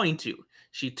she is going to.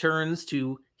 She turns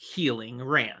to healing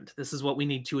Rand. This is what we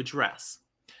need to address.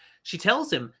 She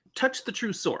tells him, touch the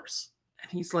true source.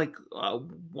 And he's like,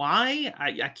 why?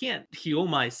 I can't heal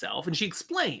myself. And she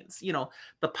explains,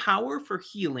 the power for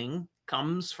healing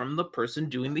comes from the person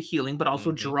doing the healing, but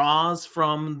also draws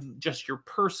from just your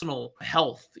personal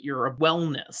health, your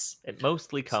wellness. It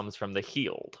mostly comes from the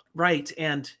healed. Right.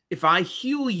 And if I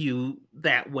heal you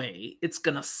that way, it's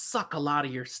going to suck a lot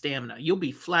of your stamina. You'll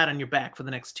be flat on your back for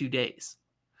the next 2 days.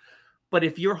 But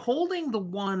if you're holding the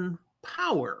one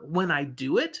power when I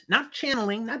do it, not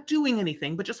channeling, not doing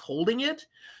anything, but just holding it,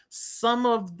 some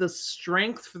of the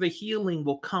strength for the healing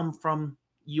will come from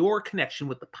your connection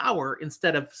with the power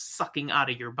instead of sucking out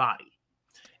of your body.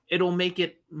 It'll make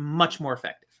it much more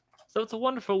effective. So it's a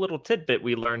wonderful little tidbit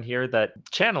we learn here that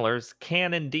channelers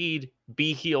can indeed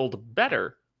be healed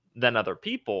better than other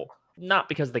people, not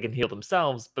because they can heal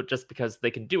themselves, but just because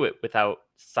they can do it without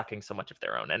sucking so much of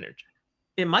their own energy.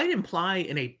 It might imply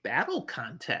in a battle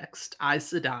context,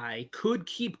 Aes Sedai could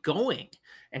keep going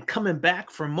and coming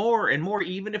back for more and more,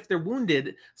 even if they're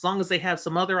wounded, as long as they have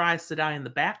some other Aes Sedai in the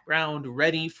background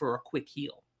ready for a quick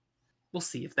heal. We'll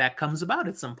see if that comes about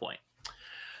at some point.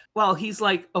 Well, he's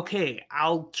like, okay,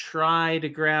 I'll try to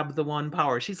grab the one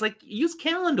power. She's like, use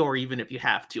Kalendor even if you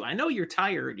have to. I know you're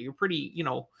tired. You're pretty,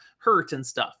 hurt and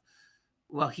stuff.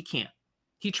 Well, he can't.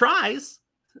 He tries.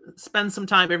 Spend some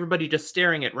time, everybody just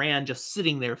staring at Rand, just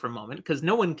sitting there for a moment, because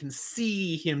no one can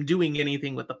see him doing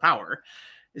anything with the power.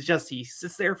 It's just he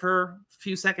sits there for a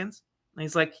few seconds, and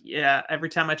he's like, yeah, every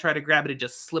time I try to grab it, it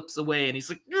just slips away, and he's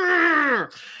like,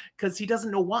 because he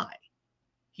doesn't know why.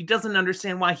 He doesn't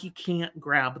understand why he can't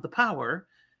grab the power.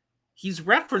 He's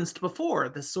referenced before,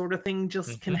 this sort of thing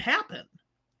just can happen.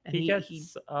 And he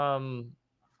gets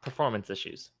performance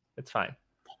issues. It's fine.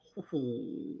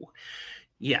 Ooh,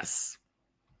 yes.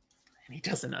 And he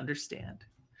doesn't understand.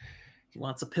 He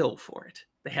wants a pill for it.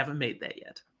 They haven't made that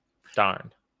yet.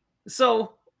 Darn.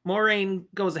 So Moraine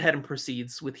goes ahead and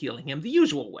proceeds with healing him the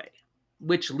usual way,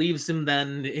 which leaves him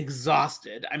then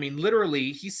exhausted. I mean,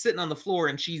 literally, he's sitting on the floor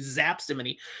and she zaps him and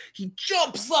he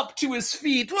jumps up to his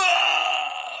feet.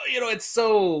 It's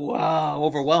so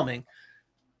overwhelming.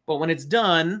 But when it's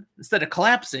done, instead of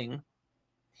collapsing,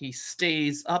 he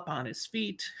stays up on his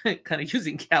feet, kind of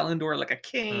using Kalendor like a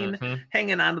cane, Mhm.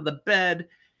 hanging onto the bed.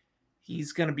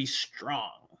 He's going to be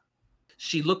strong.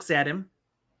 She looks at him.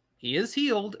 He is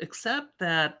healed, except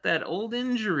that old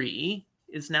injury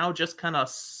is now just kind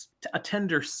of a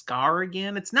tender scar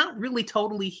again. It's not really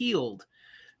totally healed.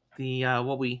 The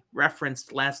what we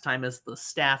referenced last time as the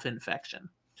staph infection.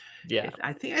 Yeah.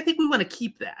 I think we want to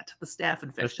keep that, the staph The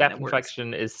infection. staph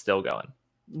infection is still going.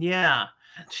 Yeah,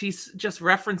 she's just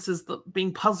references the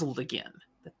being puzzled again.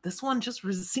 That this one just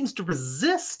seems to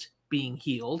resist being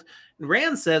healed. And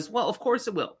Rand says, "Well, of course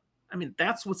it will. I mean,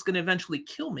 that's what's going to eventually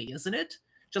kill me, isn't it?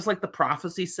 Just like the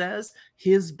prophecy says,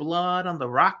 his blood on the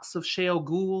rocks of Sheol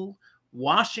Ghul,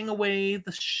 washing away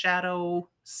the shadow,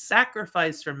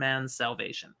 sacrifice for man's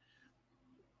salvation."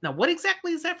 Now, what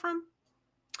exactly is that from?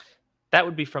 That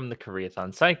would be from the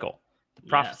Koreathon cycle, the Yes.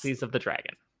 prophecies of the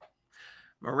dragon.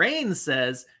 Moraine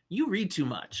says, "You read too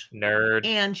much, Nerd.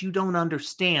 and you don't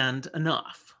understand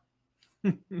enough."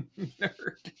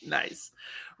 Nerd. Nice.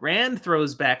 Rand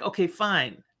throws back, "Okay,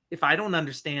 fine. If I don't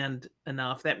understand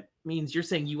enough, that means you're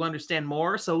saying you understand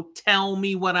more. So tell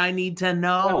me what I need to Tell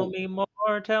know." me more.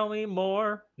 Tell me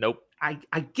more. Nope.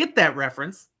 I get that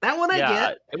reference. That one I Yeah,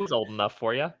 get. it was old enough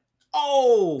for you.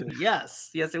 Oh, yes.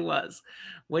 Yes, it was.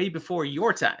 Way before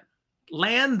your time.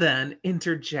 Lan then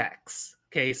interjects.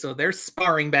 Okay, so they're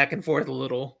sparring back and forth a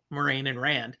little, Moraine and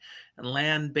Rand. And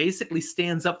Lan basically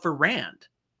stands up for Rand.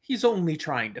 He's only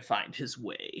trying to find his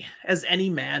way, as any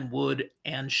man would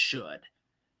and should.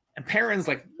 And Perrin's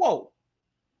like, whoa,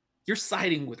 you're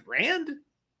siding with Rand?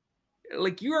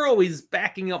 Like, you're always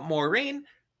backing up Moraine.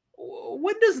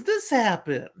 When does this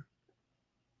happen?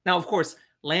 Now, of course,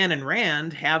 Lan and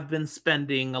Rand have been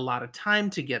spending a lot of time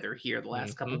together here the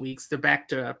last couple Mhm. weeks. They're back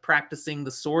to practicing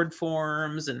the sword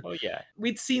forms, and Oh, yeah.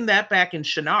 we'd seen that back in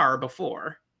Shannara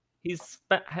before. He's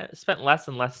spent less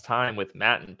and less time with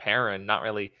Matt and Perrin, not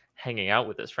really hanging out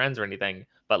with his friends or anything.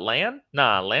 But Lan?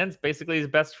 Nah, Lan's basically his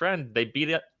best friend. They beat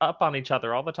it up on each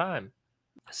other all the time.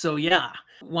 So yeah,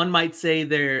 one might say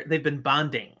they've been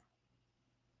bonding.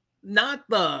 Not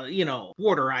the,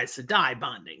 Water Eyes to Die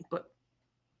bonding, but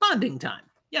bonding time.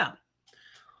 Yeah.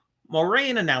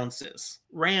 Moraine announces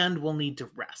Rand will need to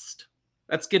rest.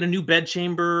 Let's get a new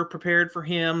bedchamber prepared for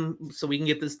him so we can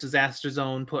get this disaster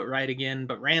zone put right again.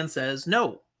 But Rand says,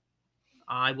 no,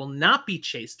 I will not be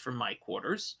chased from my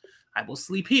quarters. I will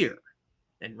sleep here.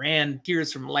 And Rand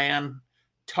hears from Lan,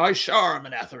 Tashar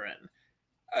Manetherin.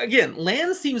 Again,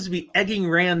 Lan seems to be egging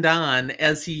Rand on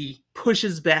as he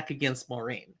pushes back against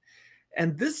Moraine.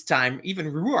 And this time,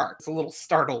 even Ruark's a little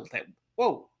startled that,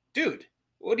 whoa, dude,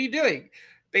 what are you doing?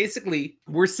 Basically,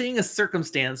 we're seeing a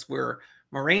circumstance where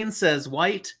Moraine says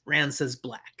white, Rand says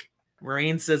black.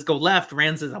 Moraine says go left,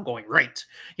 Rand says I'm going right.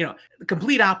 The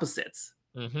complete opposites.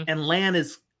 Mhm. And Lan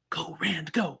is go,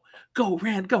 Rand, go,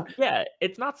 Rand, go. Yeah,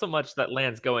 it's not so much that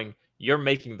Lan's going, "You're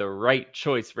making the right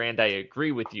choice, Rand, I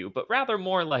agree with you," but rather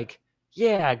more like,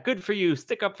 "Yeah, good for you,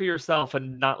 stick up for yourself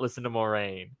and not listen to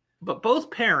Moraine." But both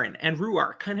Perrin and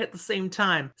Ruark kind of at the same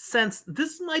time sense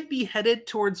this might be headed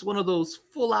towards one of those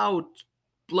full out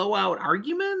blowout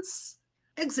arguments.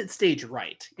 Exit stage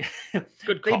right.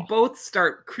 Good They call. both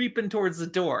start creeping towards the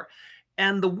door.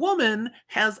 And the woman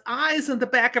has eyes in the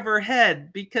back of her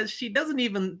head because she doesn't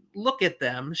even look at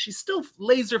them. She's still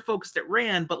laser focused at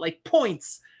Rand, but like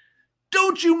points.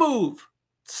 Don't you move.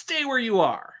 Stay where you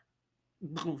are.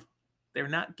 They're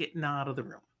not getting out of the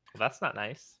room. Well, that's not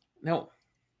nice. No.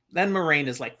 Then Moraine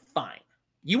is like, fine.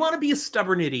 You want to be a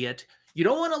stubborn idiot. You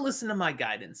don't want to listen to my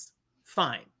guidance.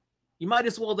 Fine. You might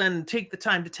as well then take the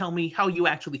time to tell me how you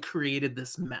actually created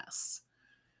this mess.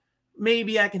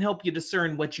 Maybe I can help you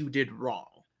discern what you did wrong.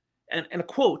 And a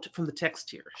quote from the text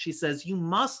here. She says, you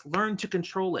must learn to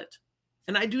control it.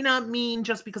 And I do not mean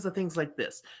just because of things like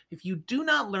this. If you do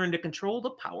not learn to control the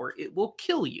power, it will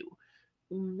kill you.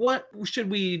 What should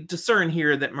we discern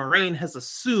here that Moraine has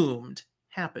assumed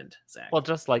happened, Zach? Well,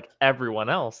 just like everyone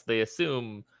else, they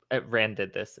assume Rand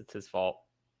did this, it's his fault.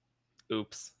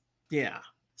 Oops. Yeah.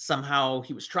 Somehow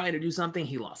he was trying to do something,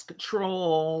 he lost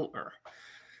control, or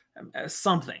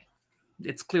something.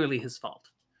 It's clearly his fault.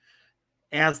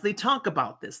 As they talk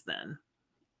about this, then,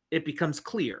 it becomes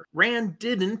clear Rand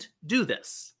didn't do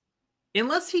this.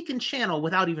 Unless he can channel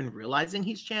without even realizing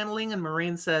he's channeling, and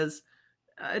Moraine says,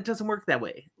 it doesn't work that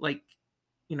way. Like,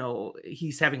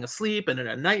 he's having a sleep and in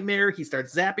a nightmare, he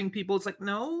starts zapping people. It's like,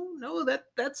 no,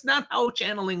 that's not how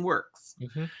channeling works.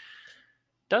 Mm-hmm.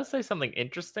 Does say something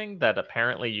interesting that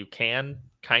apparently you can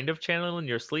kind of channel in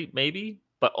your sleep, maybe,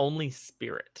 but only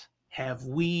spirit. Have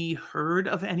we heard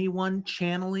of anyone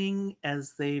channeling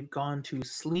as they've gone to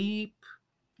sleep?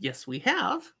 Yes, we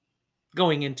have.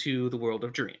 Going into the world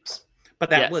of dreams. But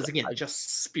that Yes, was, again,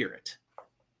 just spirit.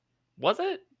 was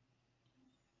it?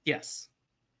 Yes.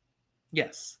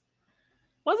 Yes.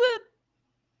 Was it?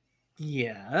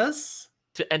 Yes.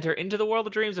 To enter into the world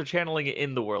of dreams or channeling it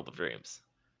in the world of dreams?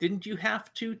 Didn't you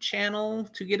have to channel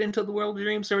to get into the world of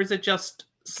dreams, or is it just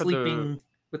For the, sleeping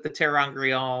with the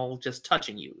ter'angreal just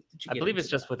touching you? Did you I get believe into it's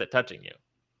just with it touching you.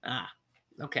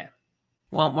 okay.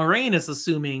 Well, Moraine is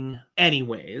assuming,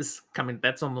 anyways,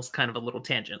 that's almost kind of a little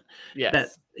tangent, that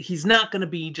Yes. he's not going to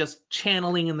be just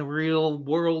channeling in the real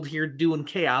world here doing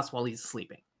chaos while he's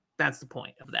sleeping. That's the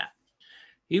point of that.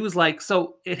 He was like,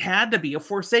 so it had to be a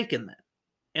Forsaken then.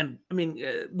 And I mean,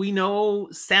 we know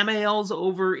Samael's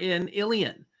over in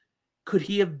Ilion. Could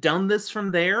he have done this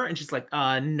from there? And she's like,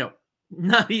 no,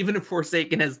 not even a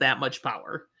Forsaken has that much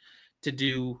power to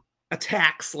do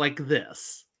attacks like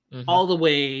this, all the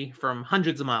way from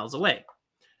hundreds of miles away.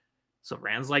 So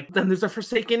Rand's like, then there's a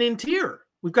Forsaken in Tyr.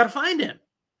 We've got to find him.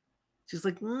 She's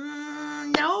like,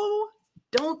 no,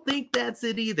 don't think that's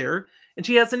it either. And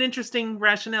she has an interesting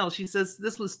rationale. She says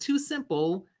this was too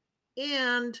simple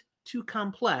and too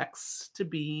complex to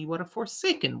be what a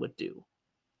Forsaken would do.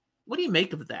 What do you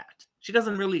make of that? She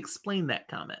doesn't really explain that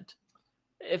comment.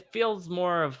 It feels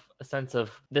more of a sense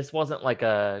of this wasn't like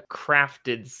a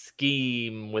crafted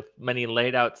scheme with many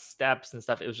laid out steps and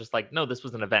stuff. It was just like, no, this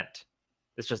was an event.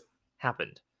 This just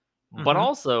happened. But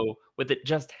also, with it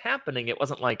just happening, it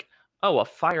wasn't like, oh, a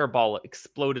fireball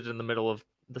exploded in the middle of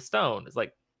the stone. It's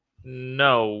like,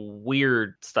 no,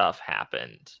 weird stuff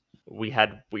happened. We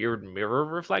had weird mirror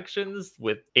reflections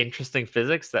with interesting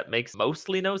physics that makes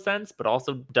mostly no sense, but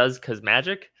also does because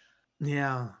magic.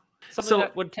 Yeah. Something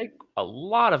that would take a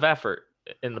lot of effort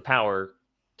in the power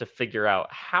to figure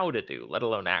out how to do, let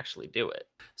alone actually do it.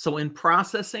 So in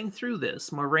processing through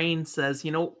this, Moraine says,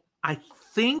 I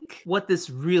think what this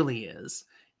really is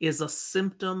a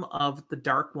symptom of the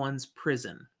Dark One's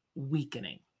prison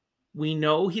weakening. We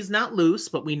know he's not loose,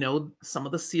 but we know some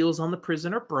of the seals on the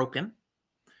prison are broken.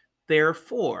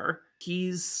 Therefore,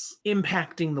 he's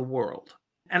impacting the world.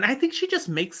 And I think she just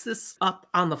makes this up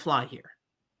on the fly here.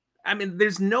 I mean,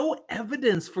 there's no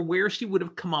evidence for where she would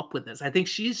have come up with this. I think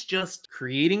she's just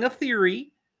creating a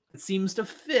theory that seems to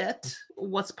fit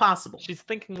what's possible. She's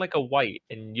thinking like a white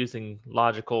and using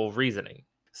logical reasoning.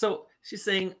 So she's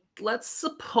saying, let's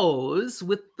suppose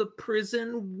with the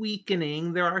prison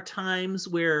weakening, there are times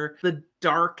where the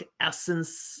dark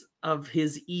essence of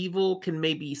his evil can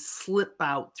maybe slip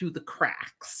out through the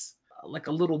cracks, like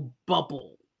a little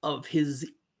bubble of his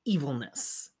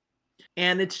evilness.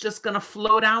 And it's just going to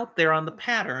float out there on the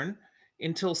pattern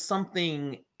until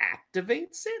something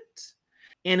activates it.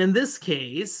 And in this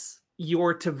case,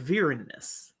 your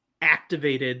ta'viranness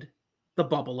activated the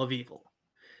bubble of evil.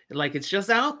 Like it's just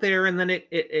out there, and then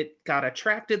it got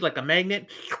attracted like a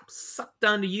magnet, sucked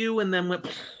onto you, and then went.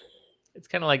 It's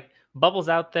kind of like bubbles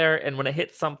out there, and when it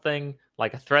hits something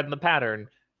like a thread in the pattern,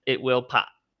 it will pop.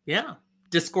 Yeah.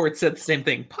 Discord said the same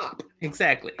thing. Pop.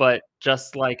 Exactly. But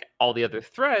just like all the other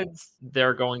threads,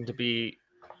 they're going to be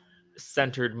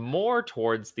centered more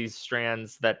towards these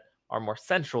strands that are more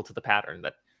central to the pattern,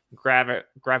 that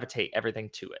gravitate everything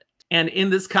to it. And in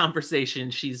this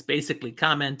conversation, she's basically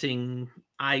commenting,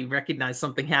 I recognize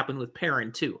something happened with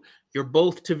Perrin too. You're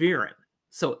both ta'veren.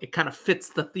 So it kind of fits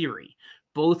the theory.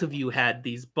 Both of you had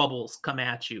these bubbles come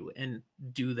at you and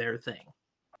do their thing.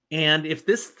 And if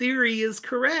this theory is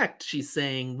correct, she's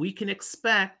saying we can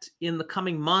expect in the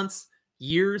coming months,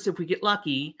 years, if we get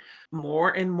lucky,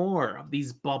 more and more of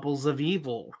these bubbles of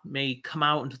evil may come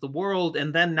out into the world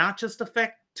and then not just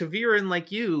affect ta'veren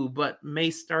like you, but may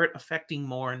start affecting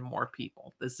more and more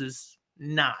people. This is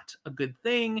not a good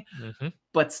thing,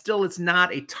 but still it's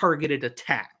not a targeted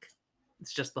attack.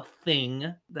 It's just the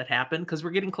thing that happened because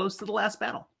we're getting close to the last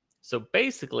battle. So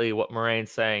basically what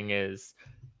Moraine's saying is,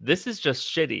 this is just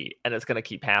shitty and it's going to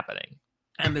keep happening.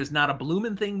 And there's not a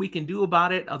blooming thing we can do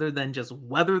about it other than just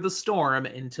weather the storm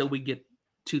until we get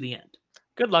to the end.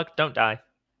 Good luck. Don't die.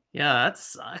 Yeah, that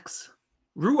sucks.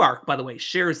 Rhuarc, by the way,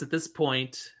 shares at this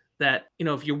point that,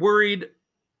 if you're worried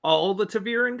all the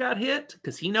ta'veren got hit,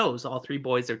 because he knows all three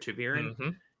boys are ta'veren.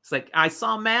 It's like, I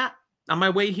saw Mat on my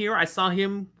way here. I saw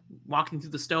him walking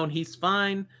through the stone. He's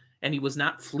fine, and he was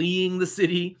not fleeing the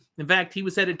city. In fact, he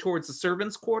was headed towards the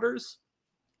servants' quarters,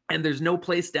 and there's no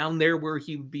place down there where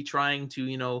he would be trying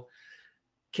to,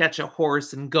 catch a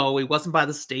horse and go. He wasn't by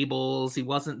the stables. He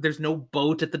wasn't, there's no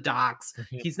boat at the docks.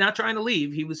 Mhm. He's not trying to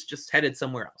leave. He was just headed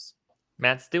somewhere else.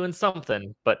 Matt's doing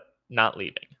something, but not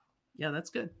leaving. Yeah, that's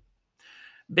good.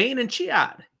 Bane and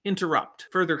Chiad interrupt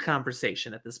further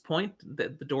conversation at this point. The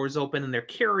doors open and they're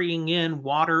carrying in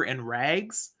water and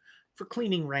rags for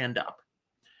cleaning Rand up.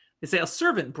 They say a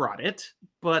servant brought it,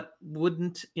 but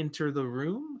wouldn't enter the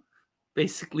room,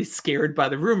 basically scared by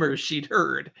the rumors she'd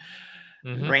heard.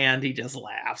 Mhm. Rand, he just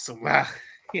laughs.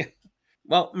 Yeah.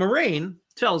 Well, Moraine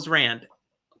tells Rand,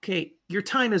 okay, your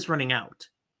time is running out.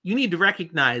 You need to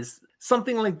recognize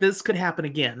something like this could happen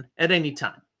again at any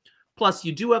time. Plus,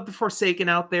 you do have the Forsaken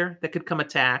out there that could come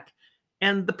attack.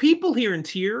 And the people here in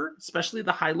Tyr, especially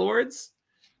the High Lords,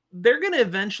 they're going to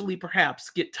eventually perhaps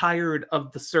get tired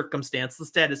of the circumstance, the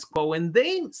status quo,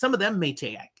 and some of them may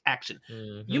take action.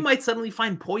 You Mhm. might suddenly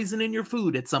find poison in your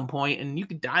food at some point, and you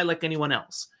could die like anyone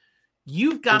else.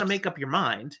 You've got to Which, make up your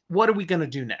mind. What are we going to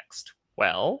do next?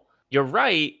 well, you're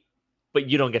right, but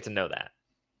you don't get to know that.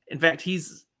 In fact,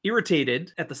 he's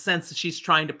irritated at the sense that she's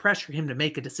trying to pressure him to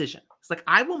make a decision. It's like,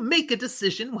 I will make a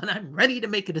decision when I'm ready to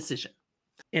make a decision.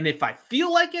 And if I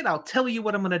feel like it, I'll tell you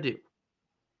what I'm going to do.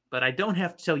 But I don't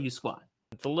have to tell you squat.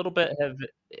 It's a little bit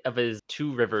of his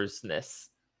two riversness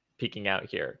peeking out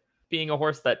here. Being a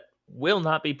horse that will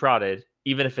not be prodded,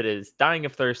 even if it is dying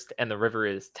of thirst and the river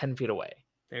is 10 feet away.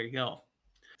 There you go.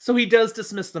 So he does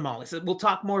dismiss them all. He said, we'll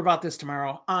talk more about this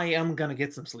tomorrow. I am going to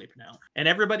get some sleep now. And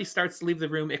everybody starts to leave the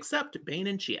room except Bane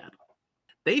and Chiad.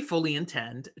 They fully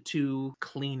intend to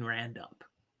clean Rand up.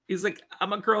 He's like,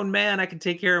 I'm a grown man. I can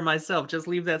take care of myself. Just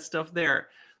leave that stuff there.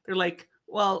 They're like,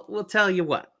 well, we'll tell you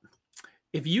what.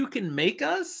 If you can make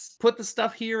us put the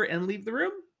stuff here and leave the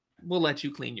room, we'll let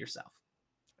you clean yourself.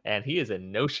 And he is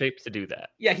in no shape to do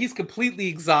that. Yeah, he's completely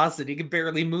exhausted. He can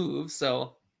barely move.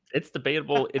 So It's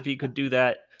debatable if he could do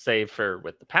that, say,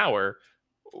 with the power,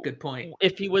 good point.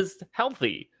 if he was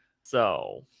healthy.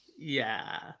 So,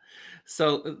 Yeah.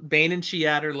 So Bane and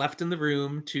Chiad are left in the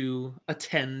room to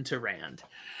attend to Rand.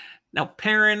 Now,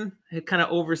 Perrin had kind of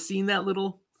overseen that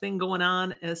little thing going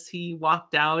on as he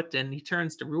walked out, and he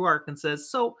turns to Ruark and says,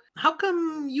 so how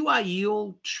come you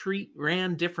Aiel treat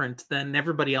Rand different than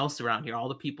everybody else around here, all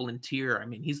the people in Tyr? I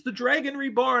mean, he's the Dragon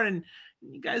Reborn, and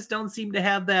you guys don't seem to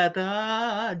have that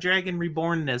Dragon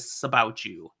Rebornness about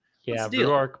you. What's yeah, the deal?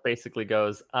 Ruark basically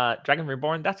goes, Dragon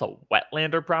Reborn, that's a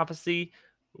Wetlander prophecy.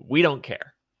 We don't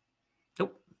care.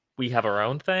 Nope. We have our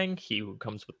own thing. He who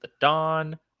comes with the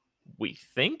dawn. We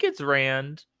think it's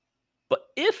Rand, but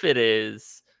if it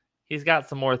is, he's got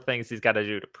some more things he's got to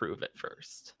do to prove it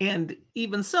first. And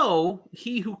even so,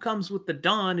 he who comes with the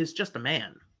dawn is just a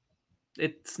man.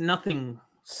 It's nothing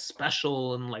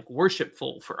special and like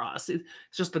worshipful for us. It's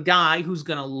just a guy who's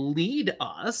going to lead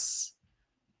us.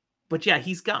 But yeah,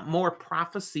 he's got more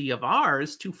prophecy of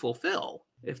ours to fulfill,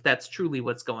 if that's truly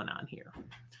what's going on here.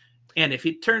 And if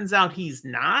it turns out he's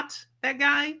not that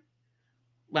guy,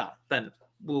 well, then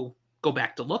we'll go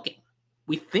back to looking.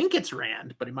 We think it's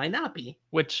Rand, but it might not be.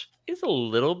 Which is a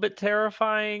little bit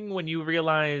terrifying when you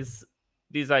realize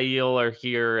these Aiel are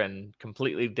here and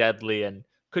completely deadly and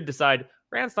could decide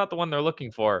Rand's not the one they're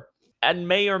looking for and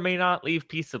may or may not leave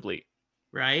peaceably.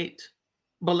 Right?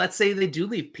 But let's say they do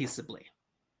leave peaceably.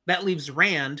 That leaves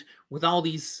Rand with all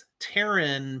these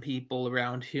Terran people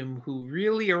around him who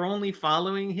really are only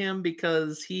following him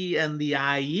because he and the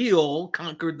Aiel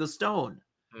conquered the stone.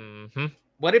 Mm-hmm.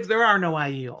 What if there are no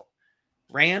Aiel?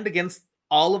 Rand against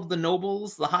all of the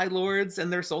nobles, the High Lords,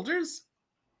 and their soldiers?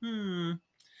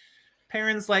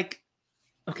 Perrin's like,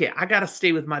 okay, I gotta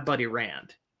stay with my buddy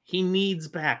Rand. He needs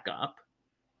backup.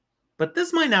 But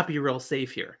this might not be real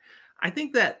safe here. I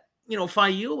think that, if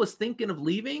Aiel was thinking of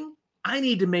leaving, I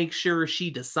need to make sure she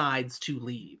decides to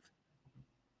leave.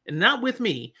 And not with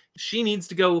me. She needs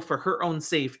to go for her own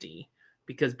safety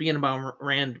because being about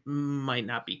Rand might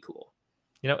not be cool.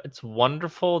 It's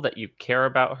wonderful that you care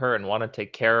about her and want to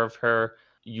take care of her.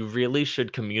 You really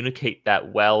should communicate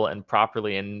that well and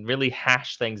properly and really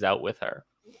hash things out with her.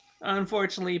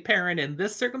 Unfortunately, Perrin in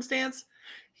this circumstance,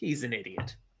 he's an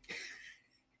idiot.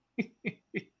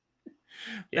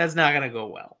 That's not going to go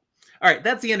well. All right,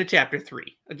 that's the end of chapter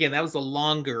 3. Again, that was the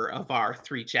longer of our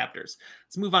 3 chapters.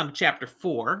 Let's move on to chapter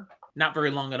 4. Not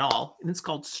very long at all, and it's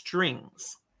called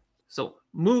Strings. So,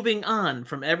 moving on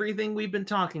from everything we've been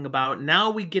talking about, now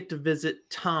we get to visit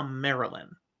Tom Merrilin.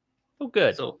 Oh,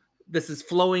 good. So, this is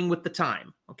flowing with the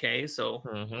time, okay? So,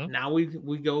 Mm-hmm. now we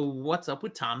go, what's up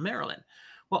with Tom Merrilin?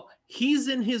 Well, he's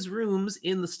in his rooms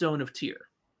in the Stone of Tyr,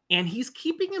 and he's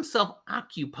keeping himself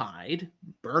occupied,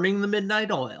 burning the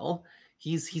midnight oil.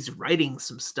 He's writing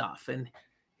some stuff, and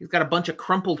he's got a bunch of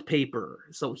crumpled paper.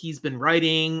 So he's been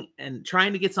writing and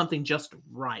trying to get something just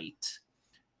right.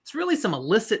 It's really some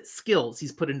illicit skills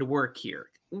he's put into work here.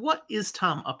 What is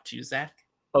Tom up to, Zach?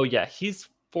 Oh yeah, he's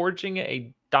forging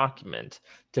a document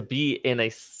to be in a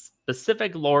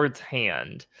specific lord's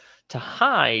hand to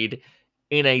hide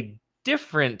in a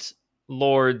different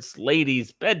lord's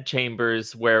lady's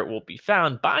bedchambers where it will be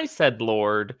found by said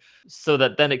lord, so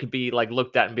that then it could be like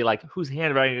looked at and be like, whose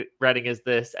handwriting is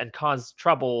this, and cause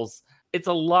troubles. It's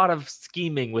a lot of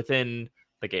scheming within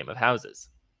the game of houses.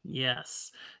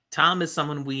 Yes. Tom is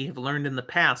someone we have learned in the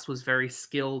past was very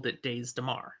skilled at Days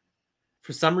Damar.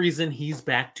 For some reason, he's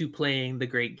back to playing the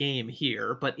great game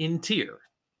here, but in Tyr.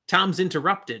 Tom's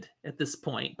interrupted at this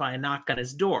point by a knock on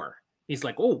his door. He's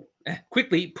like, oh,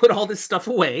 quickly put all this stuff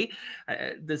away.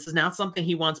 This is not something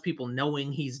he wants people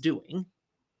knowing he's doing.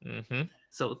 Mm-hmm.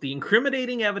 So the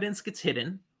incriminating evidence gets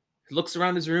hidden. He looks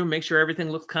around his room, makes sure everything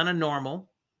looks kind of normal.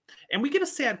 And we get a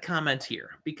sad comment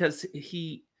here because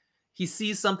he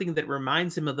sees something that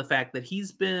reminds him of the fact that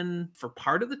he's been, for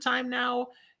part of the time now,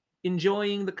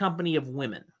 enjoying the company of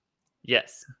women.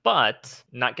 Yes, but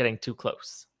not getting too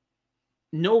close.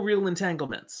 No real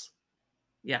entanglements.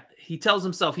 Yeah, he tells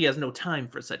himself he has no time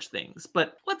for such things.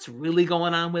 But what's really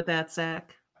going on with that,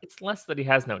 Zach? It's less that he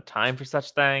has no time for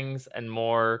such things and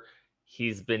more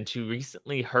he's been too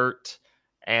recently hurt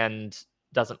and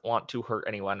doesn't want to hurt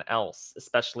anyone else,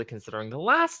 especially considering the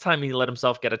last time he let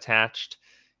himself get attached,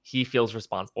 he feels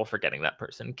responsible for getting that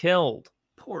person killed.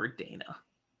 Poor Dana.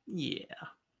 Yeah.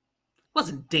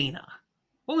 Wasn't Dana.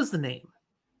 What was the name?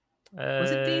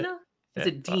 Was it Dana? Is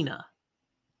it Dina?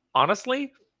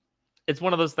 Honestly, it's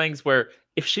one of those things where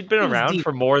if she'd been It was around Dina.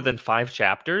 for more than 5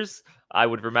 chapters, I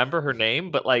would remember her name,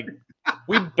 but like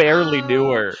we barely knew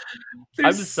her.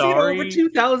 There's I'm sorry. over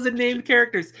 2,000 named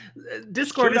characters.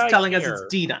 Discord Should is I telling us care? it's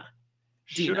Dina.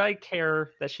 Should Dina. I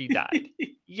care that she died?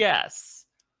 Yes.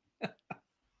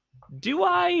 Do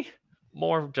I?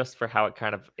 More just for how it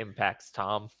kind of impacts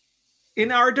Tom.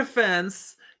 In our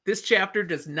defense, this chapter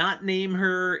does not name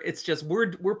her. It's just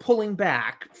we're pulling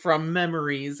back from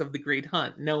memories of the Great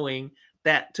Hunt, knowing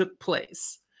that took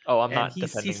place. Oh, I'm And not he's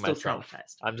defending still myself.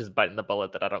 traumatized. I'm just biting the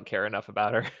bullet that I don't care enough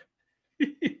about her.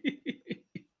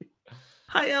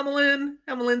 Hi, Emmeline.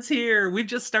 Emmeline's here. We've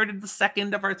just started the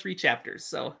second of our 3 chapters,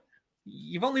 so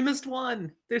you've only missed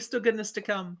one. There's still goodness to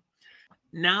come.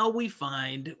 Now we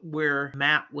find where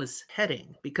Matt was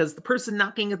heading, because the person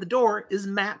knocking at the door is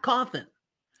Matt Cawthon.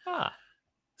 Ah.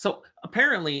 So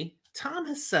apparently, Tom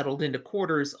has settled into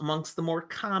quarters amongst the more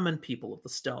common people of the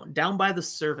Stone, down by the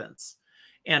servants.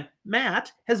 And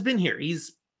Matt has been here.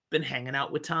 He's been hanging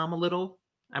out with Tom a little.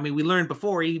 I mean, we learned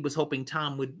before he was hoping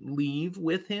Tom would leave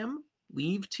with him,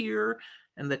 leave Tyr,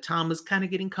 and that Tom is kind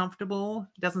of getting comfortable.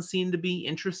 He doesn't seem to be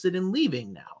interested in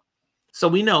leaving now. So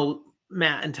we know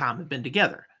Matt and Tom have been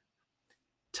together.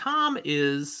 Tom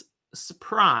is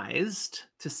surprised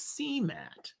to see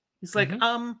Matt. He's like,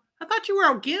 Mhm. I thought you were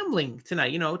out gambling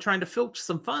tonight, trying to filch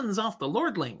some funds off the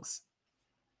lordlings.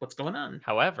 What's going on?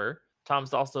 However,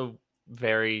 Tom's also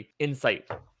very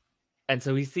insightful. And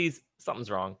so he sees something's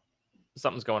wrong,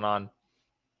 something's going on,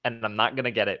 and I'm not going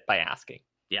to get it by asking.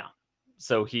 Yeah.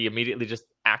 So he immediately just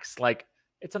acts like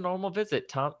it's a normal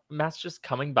visit. Matt's just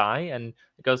coming by and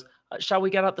goes, shall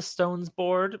we get out the stones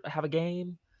board, have a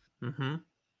game? Mm-hmm.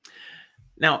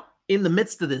 Now, in the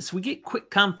midst of this, we get quick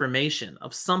confirmation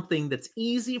of something that's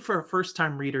easy for a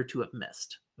first-time reader to have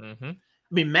missed. Mm-hmm. I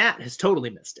mean, Matt has totally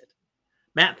missed it.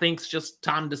 Matt thinks just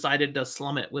Tom decided to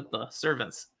slum it with the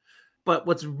servants. But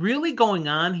what's really going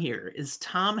on here is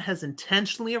Tom has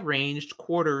intentionally arranged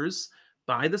quarters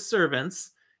by the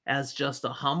servants as just a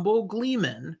humble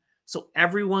gleeman, so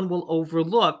everyone will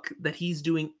overlook that he's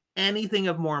doing anything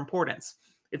of more importance.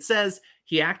 It says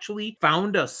he actually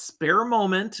found a spare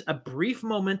moment, a brief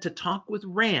moment to talk with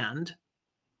Rand,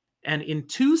 and in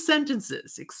 2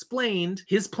 sentences explained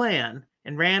his plan.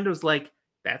 And Rand was like,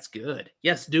 that's good.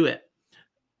 Yes, do it.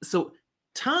 So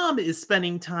Tom is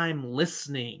spending time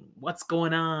listening, what's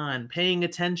going on, paying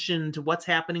attention to what's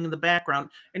happening in the background,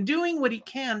 and doing what he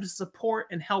can to support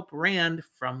and help Rand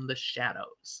from the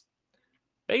shadows.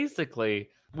 Basically,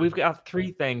 we've got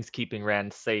 3 things keeping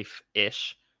Rand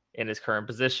safe-ish in his current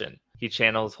position. He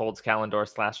channels Holds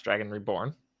Kalendor / Dragon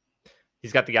Reborn.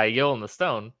 He's got the Aiel in the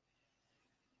stone.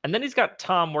 And then he's got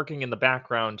Tom working in the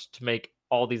background to make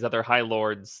all these other High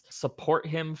Lords support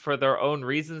him for their own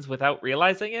reasons without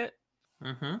realizing it.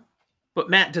 Mm-hmm. But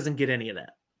Matt doesn't get any of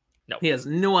that. No. He has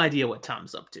no idea what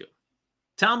Tom's up to.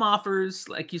 Tom offers,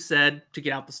 like you said, to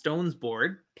get out the Stones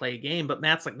board, play a game, but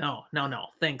Matt's like, no, no, no,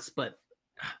 thanks, but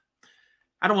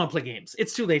I don't want to play games.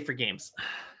 It's too late for games.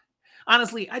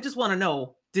 Honestly, I just want to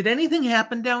know, did anything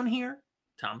happen down here?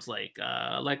 Tom's like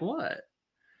what?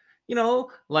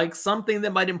 Like something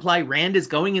that might imply Rand is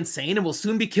going insane and will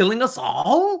soon be killing us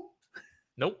all?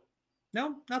 Nope.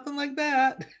 No, nothing like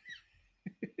that.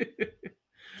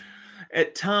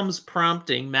 At Tom's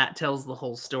prompting, Matt tells the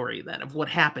whole story then of what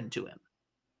happened to him.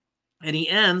 And he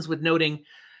ends with noting,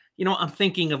 I'm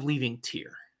thinking of leaving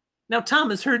Tyr. Now,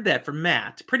 Tom has heard that from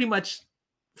Matt pretty much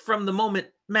from the moment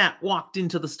Matt walked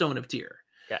into the Stone of Tyr.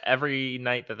 Yeah, every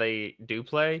night that they do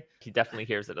play, he definitely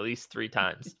hears it at least 3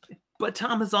 times. But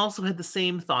Tom has also had the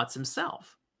same thoughts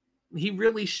himself. He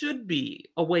really should be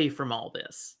away from all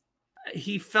this.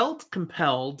 He felt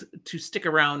compelled to stick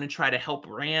around and try to help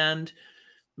Rand,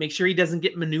 make sure he doesn't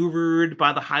get maneuvered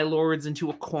by the High Lords into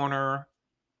a corner.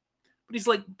 But he's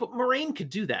like, but Moiraine could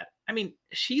do that. I mean,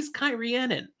 she's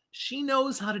Kyrianan. She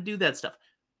knows how to do that stuff.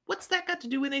 What's that got to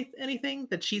do with anything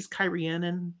that she's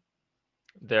Kyrianan?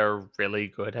 They're really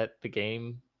good at the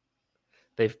game.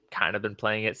 They've kind of been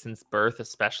playing it since birth,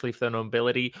 especially for the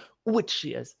nobility, which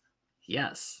she is.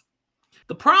 Yes.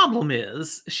 The problem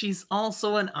is she's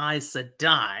also an Aes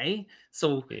Sedai,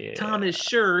 so Tom is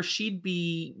sure she'd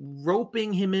be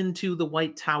roping him into the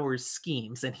White Tower's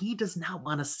schemes, and he does not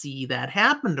want to see that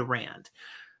happen to Rand.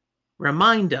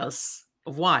 Remind us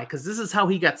of why, because this is how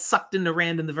he got sucked into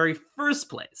Rand in the very first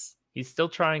place. He's still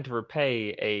trying to repay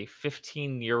a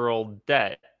 15-year-old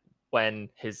debt when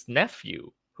his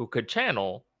nephew, who could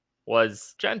channel,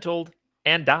 was gentled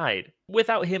and died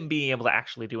without him being able to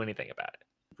actually do anything about it.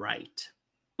 Right.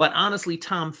 But honestly,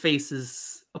 Tom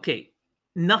faces, okay,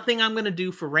 nothing I'm going to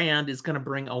do for Rand is going to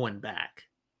bring Owen back.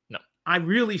 No. I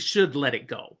really should let it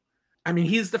go. I mean,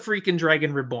 he's the freaking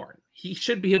Dragon Reborn. He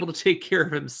should be able to take care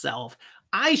of himself.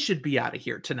 I should be out of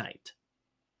here tonight.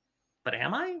 But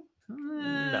am I?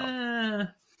 No.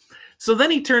 So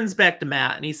then he turns back to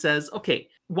Matt and he says, okay,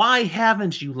 why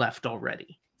haven't you left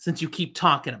already? Since you keep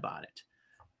talking about it.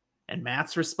 And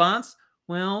Matt's response,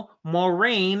 well,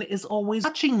 Moiraine is always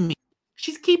watching me.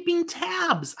 She's keeping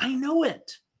tabs. I know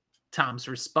it. Tom's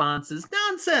response is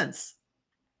nonsense.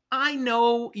 I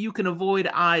know you can avoid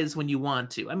eyes when you want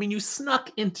to. I mean, you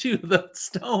snuck into the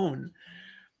stone.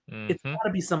 It's got to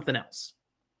be something else.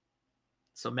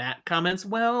 So Matt comments,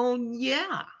 well,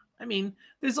 yeah. I mean,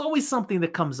 there's always something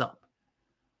that comes up.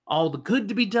 All the good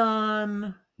to be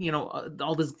done,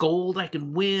 all this gold I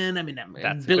can win. I mean,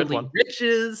 I'm building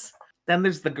riches. Then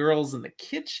there's the girls in the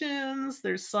kitchens.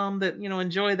 There's some that,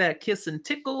 enjoy that kiss and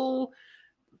tickle.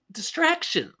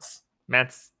 Distractions.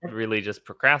 Matt's really just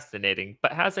procrastinating,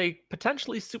 but has a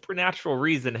potentially supernatural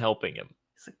reason helping him.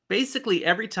 Basically,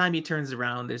 every time he turns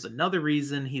around, there's another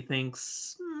reason he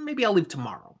thinks, maybe I'll leave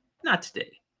tomorrow, not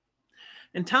today.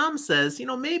 And Tom says,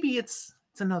 maybe it's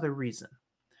another reason.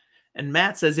 And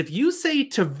Matt says, if you say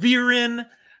ta'veren,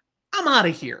 I'm out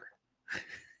of here.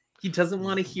 He doesn't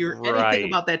want to hear anything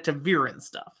about that ta'veren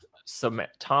stuff. So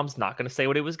Tom's not going to say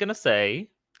what he was going to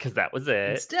say, because that was it.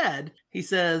 Instead, he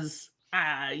says,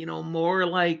 more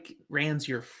like Rand's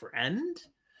your friend,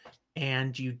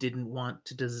 and you didn't want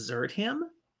to desert him.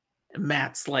 And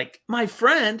Matt's like, my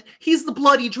friend, he's the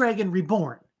bloody dragon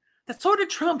reborn. That sort of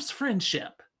trumps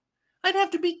friendship. I'd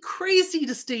have to be crazy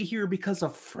to stay here because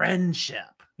of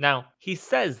friendship. Now, he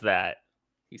says that.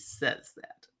 He says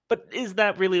that. But is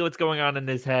that really what's going on in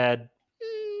his head?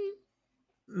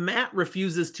 Matt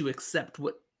refuses to accept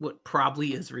what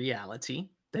probably is reality,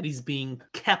 that he's being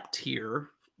kept here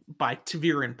by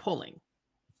ta'veren pulling.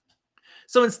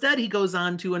 So instead, he goes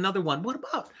on to another one. What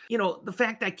about, the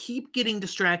fact I keep getting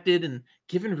distracted and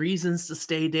given reasons to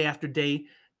stay day after day?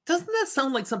 Doesn't that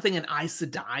sound like something an Aes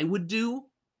Sedai would do?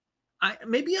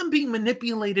 Maybe I'm being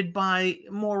manipulated by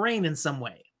Moiraine in some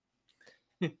way.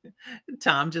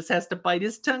 Tom just has to bite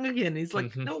his tongue again. He's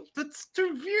like, no, that's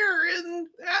ta'veren.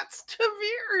 That's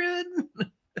ta'veren.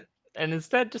 And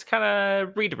instead just kind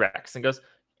of redirects and goes,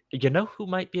 you know who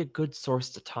might be a good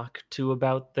source to talk to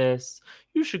about this?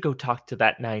 You should go talk to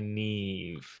that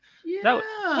Nynaeve. Yeah.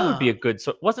 That would be a good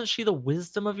source. Wasn't she the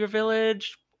wisdom of your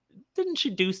village? Didn't she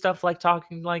do stuff like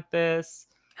talking like this?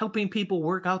 Helping people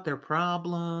work out their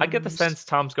problems. I get the sense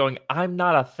Tom's going, I'm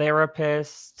not a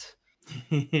therapist.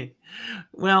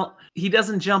 Well, he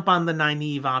doesn't jump on the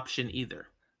Nynaeve option either.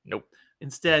 Nope.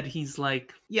 Instead, he's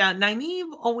like, yeah,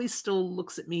 Nynaeve always still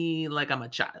looks at me like I'm a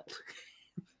child.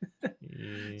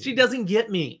 She doesn't get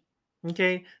me.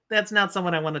 Okay? That's not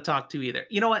someone I want to talk to either.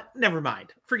 You know what? Never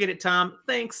mind. Forget it, Tom.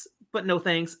 Thanks, but no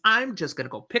thanks. I'm just going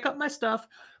to go pick up my stuff,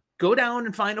 go down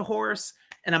and find a horse,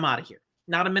 and I'm out of here.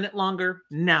 Not a minute longer.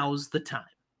 Now's the time.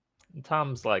 And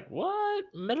Tom's like, "What?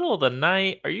 Middle of the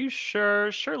night? Are you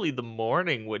sure? Surely the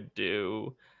morning would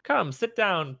do. Come, sit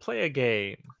down, play a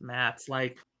game." Matt's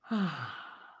like,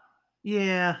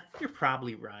 yeah, you're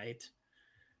probably right.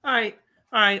 All right,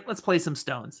 all right, let's play some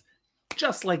stones.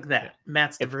 Just like Yeah. that,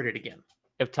 Matt's If diverted again.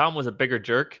 if Tom was a bigger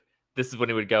jerk, this is when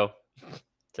he would go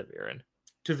to Viren.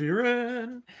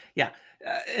 Taviran. Yeah,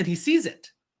 and he sees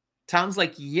it. Tom's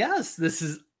like, yes, this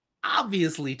is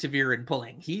obviously Taviran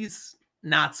pulling. He's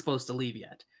not supposed to leave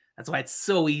yet. That's why it's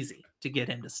so easy to get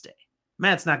him to stay.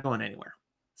 Matt's not going anywhere.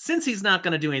 Since he's not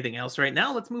going to do anything else right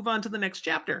now, let's move on to the next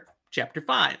chapter. Chapter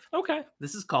 5. Okay.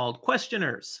 This is called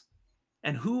Questioners.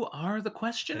 And who are the And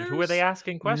questioners? who are they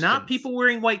asking questions? Not people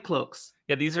wearing white cloaks.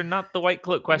 Yeah, these are not the white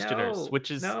cloak questioners, No,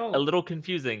 which is a no. little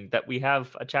confusing that we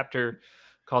have a chapter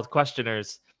called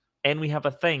Questioners and we have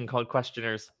a thing called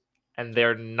Questioners, and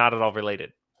they're not at all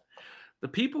related. The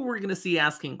people we're going to see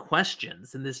asking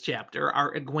questions in this chapter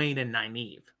are Egwene and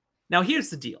Nynaeve. Now, here's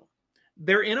the deal.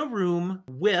 They're in a room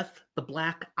with the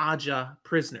Black Aja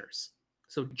prisoners.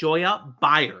 So Joya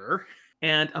Bayer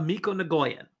and Amiko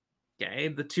Nagoyan. Okay,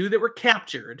 the two that were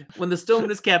captured. When the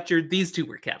stone is captured, these two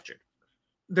were captured.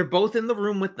 They're both in the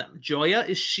room with them. Joya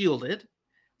is shielded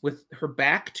with her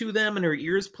back to them and her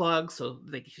ears plugged so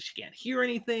she can't hear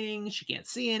anything, she can't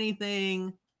see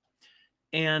anything.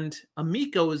 And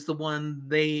Amiko is the one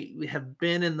they have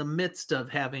been in the midst of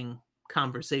having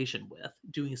conversation with,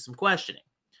 doing some questioning.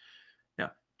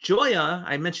 Now, Joya,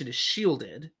 I mentioned, is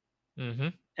shielded, Mm-hmm.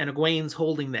 and Egwene's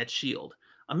holding that shield.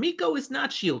 Amiko is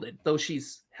not shielded, though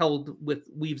she's held with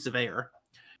weaves of air.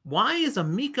 Why is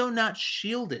Amiko not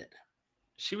shielded?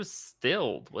 She was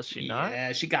stilled, was she not?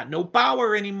 Yeah, she got no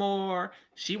power anymore.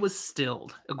 She was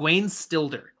stilled. Egwene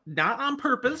stilled her. Not on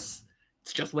purpose.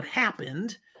 It's just what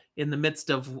happened in the midst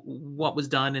of what was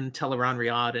done in Teleron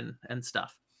Riyadh and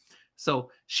stuff. So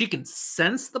she can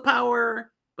sense the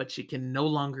power, but she can no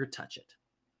longer touch it.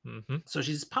 Mm-hmm. So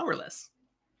she's powerless.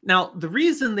 Now, the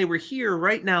reason they were here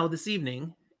right now this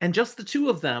evening, and just the two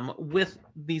of them with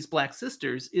these Black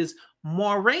Sisters, is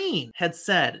Moiraine had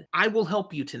said, I will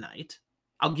help you tonight.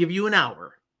 I'll give you an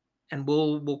hour and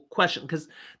we'll question, because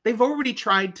they've already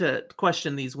tried to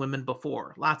question these women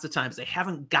before lots of times. They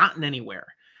haven't gotten anywhere.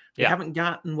 They haven't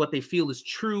gotten what they feel is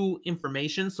true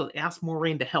information, so they asked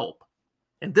Moiraine to help.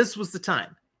 And this was the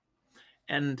time.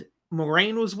 And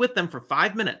Moiraine was with them for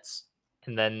 5 minutes.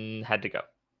 And then had to go.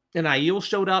 And Aiel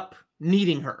showed up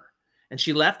needing her. And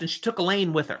she left and she took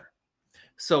Elaine with her.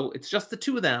 So it's just the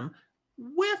two of them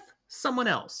with someone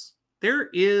else. There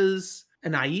is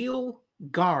an Aiel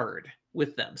guard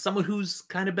with them. Someone who's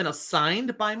kind of been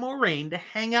assigned by Moiraine to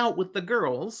hang out with the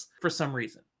girls for some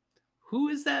reason. Who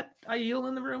is that Aiel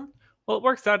in the room? Well, it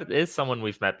works out. It is someone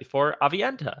we've met before,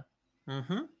 Avienta.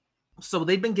 Mm-hmm. So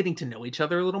they've been getting to know each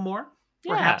other a little more.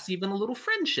 Yeah. Perhaps even a little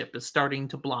friendship is starting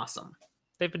to blossom.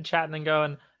 They've been chatting and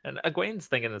going, and Egwene's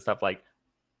thinking and stuff like,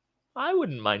 I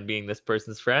wouldn't mind being this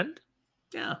person's friend.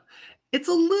 Yeah. It's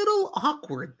a little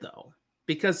awkward, though,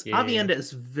 because Avienda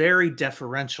is very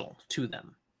deferential to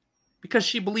them because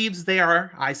she believes they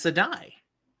are Aes Sedai.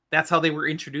 That's how they were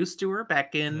introduced to her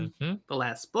back in the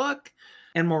last book,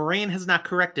 and Moiraine has not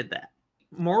corrected that.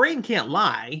 Moiraine can't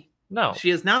lie. No. She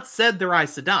has not said they're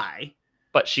Aes Sedai.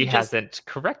 But she hasn't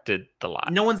corrected the lie.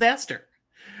 No one's asked her.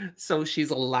 So she's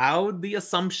allowed the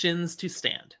assumptions to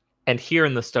stand. And here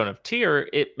in the Stone of Tyr,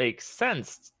 it makes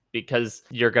sense because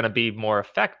you're going to be more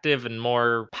effective and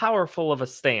more powerful of a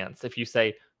stance if you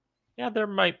say, yeah, there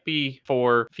might be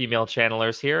 4 female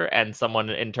channelers here, and someone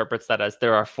interprets that as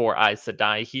there are 4 Aes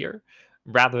Sedai here,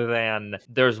 rather than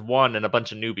there's one and a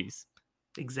bunch of newbies.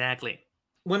 Exactly.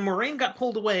 When Moiraine got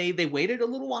pulled away, they waited a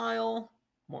little while.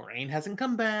 Moiraine hasn't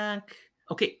come back.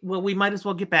 Okay, well, we might as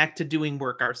well get back to doing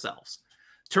work ourselves.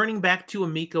 Turning back to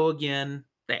Amiko again,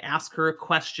 they ask her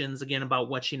questions again about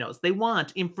what she knows. They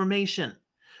want information.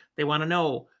 They want to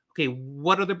know, okay,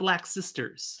 what other Black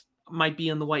Sisters might be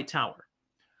in the White Tower?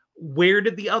 Where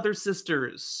did the other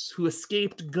sisters who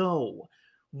escaped go?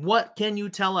 What can you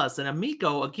tell us? And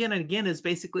Amiko, again and again, is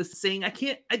basically saying,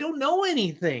 I don't know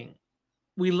anything.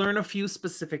 We learn a few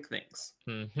specific things.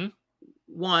 Mm-hmm.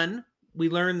 One, we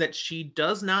learn that she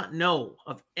does not know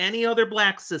of any other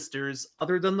Black Sisters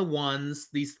other than the ones,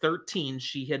 these 13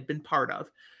 she had been part of.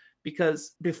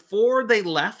 Because before they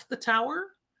left the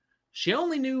tower, she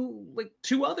only knew like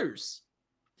 2 others.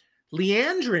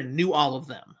 Liandrin knew all of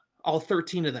them, all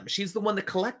 13 of them. She's the one that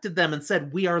collected them and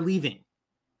said, we are leaving.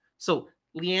 So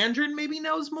Liandrin maybe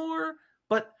knows more,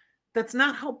 but that's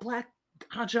not how Black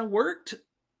Aja worked.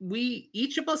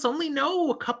 Each of us only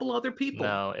know a couple other people.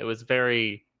 No, it was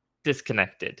very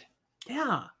disconnected.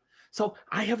 Yeah. So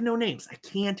I have no names. I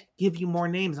can't give you more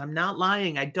names. I'm not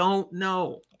lying. I don't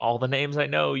know. All the names I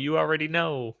know, you already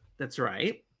know. That's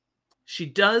right. She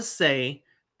does say,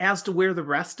 as to where the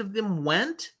rest of them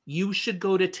went, you should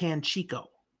go to Tanchico.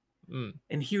 Mm.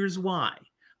 And here's why.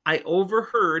 I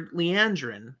overheard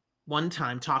Leandrin one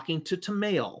time talking to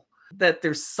Tamail that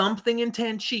there's something in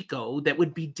Tanchico that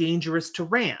would be dangerous to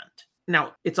Rand.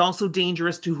 Now, it's also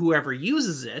dangerous to whoever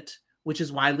uses it, which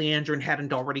is why Leandrin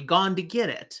hadn't already gone to get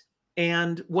it.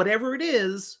 And whatever it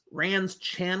is, Rand's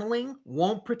channeling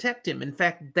won't protect him. In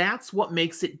fact, that's what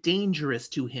makes it dangerous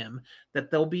to him, that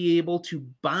they'll be able to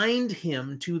bind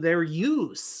him to their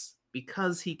use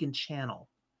because he can channel.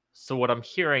 So what I'm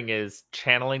hearing is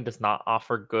channeling does not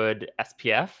offer good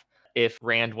SPF. If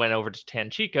Rand went over to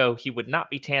Tanchico, he would not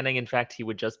be tanning. In fact, he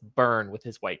would just burn with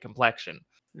his white complexion.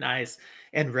 Nice.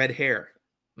 And red hair.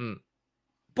 Mm.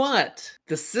 But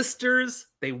the sisters,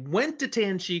 they went to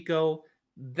Tanchico.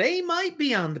 They might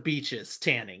be on the beaches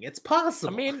tanning. It's I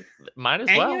possible. mean, might as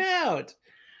Hanging well. out.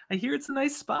 I hear it's a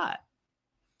nice spot.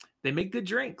 They make good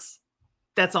drinks.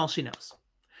 That's all she knows.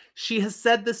 She has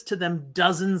said this to them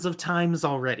dozens of times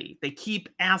already. They keep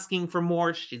asking for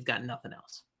more. She's got nothing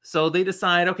else. So they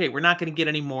decide, okay, we're not going to get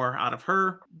any more out of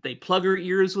her. They plug her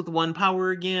ears with one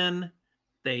power again.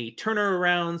 They turn her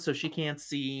around so she can't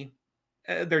see.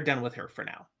 They're done with her for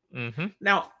now. Mm-hmm.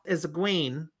 Now, as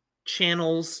Egwene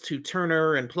channels to turn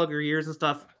her and plug her ears and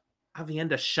stuff,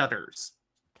 Avienda shudders.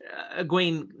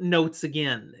 Egwene notes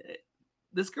again,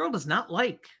 this girl does not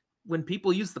like when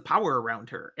people use the power around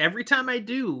her. Every time I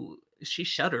do, she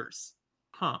shudders.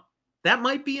 Huh. That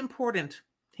might be important.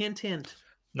 Hint, hint.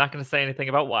 Not going to say anything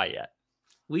about why yet.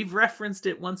 We've referenced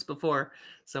it once before,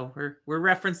 so we're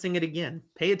referencing it again.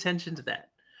 Pay attention to that.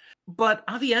 But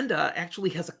Avienda actually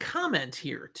has a comment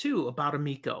here, too, about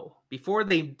Amiko before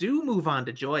they do move on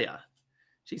to Joya.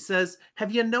 She says,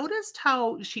 have you noticed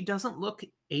how she doesn't look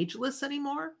ageless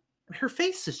anymore? Her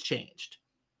face has changed.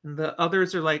 And the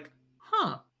others are like,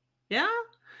 huh, yeah?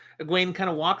 Egwene kind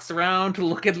of walks around to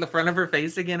look at the front of her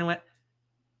face again and went,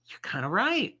 you're kind of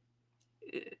right.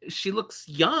 She looks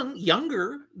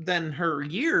younger than her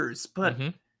years, but Mm-hmm.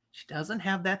 she doesn't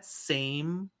have that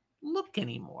same look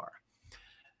anymore.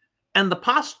 And the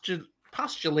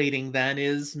postulating then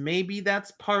is maybe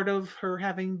that's part of her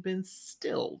having been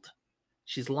stilled.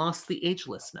 She's lost the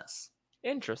agelessness.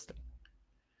 Interesting.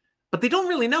 But they don't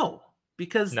really know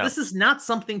because No. this is not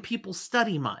something people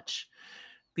study much.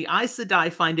 The Aes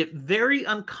Sedai find it very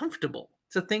uncomfortable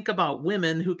to think about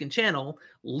women who can channel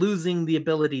losing the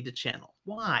ability to channel.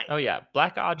 Why? Oh yeah,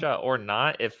 Black Aja or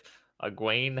not, if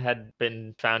Egwene had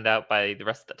been found out by the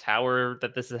rest of the tower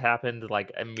that this had happened,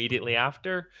 like immediately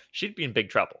after, she'd be in big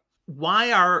trouble.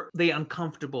 Why are they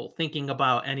uncomfortable thinking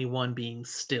about anyone being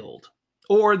stilled?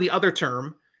 Or the other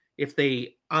term, if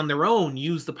they on their own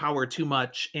use the power too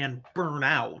much and burn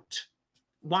out,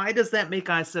 why does that make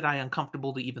Aes Sedai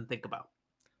uncomfortable to even think about?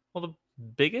 Well, the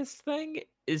biggest thing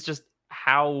is just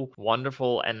how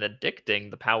wonderful and addicting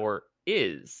the power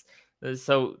is.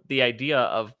 So the idea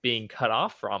of being cut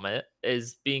off from it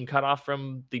is being cut off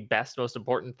from the best, most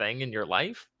important thing in your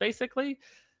life, basically,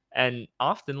 and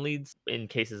often leads, in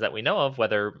cases that we know of,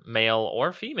 whether male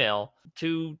or female,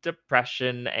 to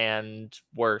depression and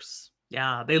worse.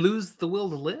 Yeah, they lose the will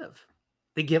to live.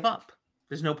 They give up.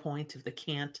 There's no point if they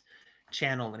can't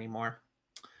channel anymore.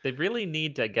 They really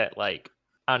need to get, like,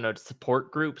 I don't know,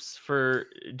 support groups for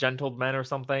gentle men or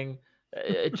something.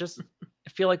 It just, I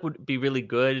feel like would be really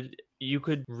good. You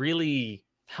could really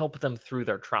help them through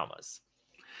their traumas.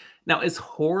 Now, as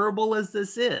horrible as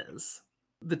this is,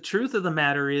 the truth of the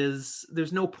matter is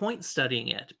there's no point studying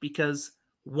it because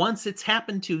once it's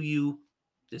happened to you,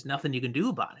 there's nothing you can do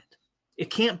about it.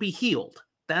 It can't be healed.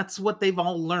 That's what they've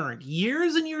all learned.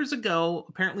 Years and years ago,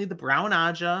 apparently the Brown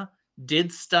Aja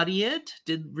did study it,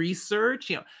 did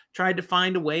research, tried to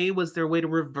find a way. Was there a way to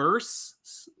reverse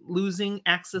losing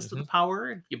access to the Mhm.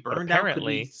 power? If you But burned out, could we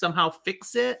apparently, somehow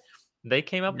fix it? they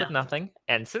came up with No, nothing,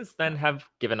 and since then have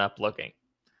given up looking.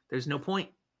 there's no point.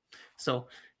 So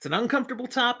it's an uncomfortable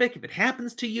topic. If it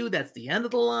happens to you, that's the end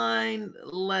of the line.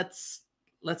 Let's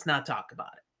not talk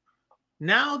about it.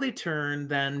 Now they turn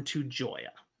then to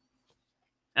Joya.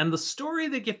 And the story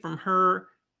they get from her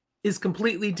is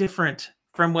completely different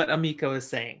from what Amiko is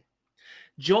saying.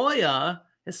 Joya,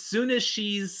 as soon as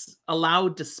she's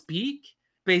allowed to speak,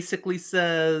 basically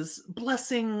says,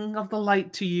 blessing of the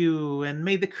light to you, and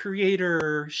may the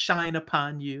creator shine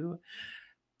upon you.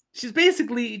 She's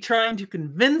basically trying to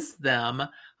convince them,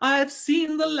 I've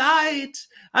seen the light,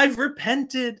 I've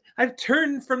repented, I've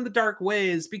turned from the dark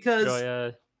ways, because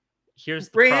Joya, Here's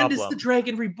the Rand is the problem.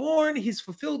 Dragon Reborn. He's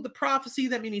fulfilled the prophecy.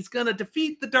 That means he's gonna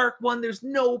defeat the Dark One. There's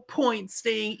no point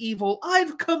staying evil.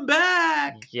 I've come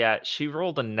back. Yeah, she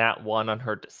rolled a nat 1 on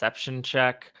her deception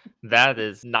check. That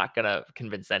is not gonna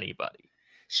convince anybody.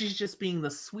 She's just being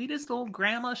the sweetest old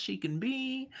grandma she can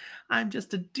be. I'm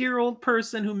just a dear old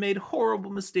person who made horrible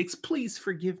mistakes. Please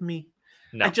forgive me.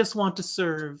 I No. just want to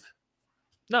serve.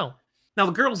 No. Now,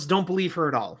 the girls don't believe her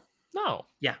at all. No.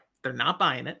 Yeah, they're not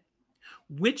buying it,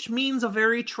 which means a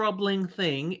very troubling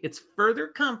thing. It's further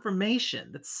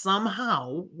confirmation that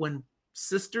somehow, when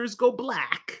sisters go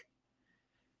black,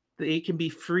 they can be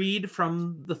freed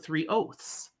from the 3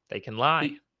 oaths. They can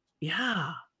lie.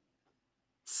 Yeah.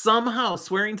 Somehow,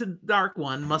 swearing to the Dark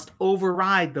One must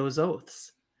override those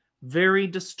oaths. Very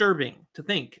disturbing to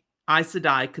think Aes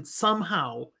Sedai could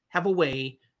somehow have a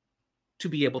way to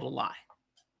be able to lie.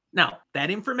 Now, that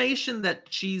information that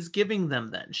she's giving them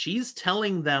then, she's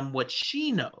telling them what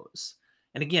she knows.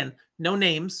 And again, no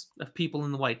names of people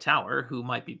in the White Tower who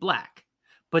might be black.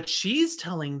 But she's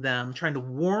telling them, trying to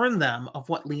warn them of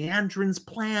what Liandrin's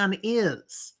plan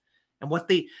is and what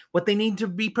they need to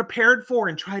be prepared for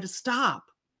and try to stop.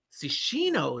 See, she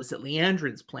knows that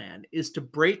Liandrin's plan is to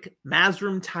break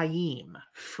Mazrim Taim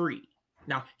free.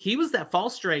 Now, he was that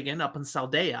false dragon up in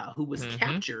Saldea who was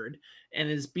captured and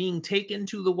is being taken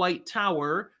to the White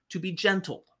Tower to be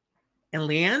gentled. And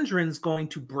Liandrin's going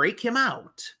to break him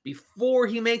out before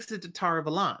he makes it to Tar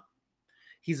Valon.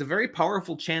 He's a very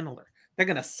powerful channeler. They're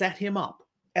going to set him up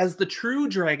as the true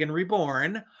Dragon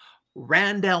Reborn,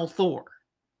 Rand al'Thor.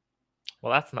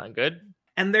 Well, that's not good.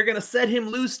 And they're going to set him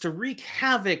loose to wreak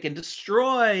havoc and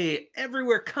destroy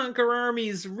everywhere, conquer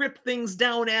armies, rip things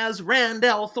down as Rand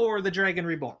al'Thor, the Dragon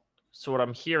Reborn. So what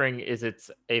I'm hearing is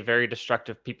it's a very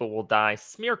destructive people will die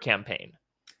smear campaign.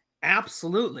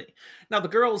 Absolutely. Now the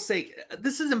girls say,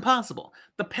 this is impossible.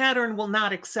 The pattern will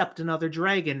not accept another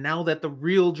dragon now that the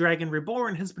real Dragon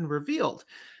Reborn has been revealed.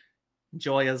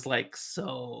 Joya's like,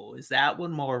 so is that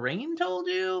what Moiraine told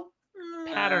you?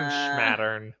 Pattern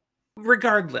schmattern.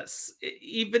 Regardless,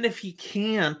 even if he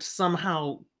can't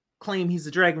somehow claim he's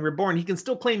a Dragon Reborn, he can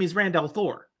still claim he's Rand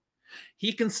al'Thor.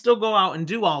 He can still go out and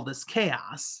do all this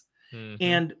chaos.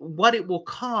 And what it will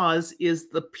cause is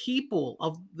the people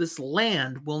of this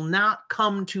land will not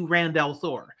come to Rand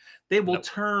al'Thor. They will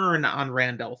turn on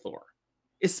Rand al'Thor,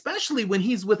 especially when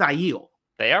he's with Aiel.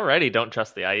 They already don't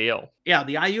trust the Aiel. Yeah,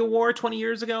 the Aiel War 20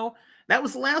 years ago, that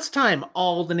was the last time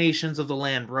all the nations of the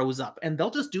land rose up, and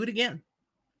they'll just do it again.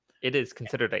 It is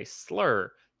considered a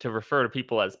slur to refer to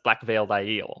people as black-veiled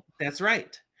Aiel. That's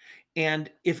right.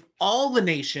 And if all the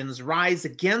nations rise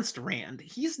against Rand,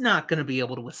 he's not going to be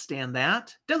able to withstand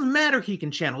that. Doesn't matter he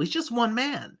can channel. He's just one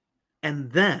man.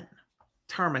 And then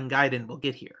Tarmangaiden will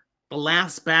get here. The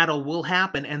last battle will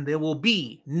happen, and there will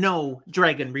be no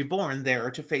Dragon Reborn there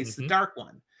to face the Dark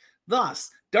One. Thus,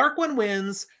 Dark One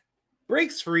wins,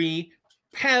 breaks free,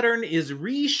 pattern is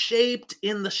reshaped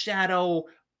in the shadow.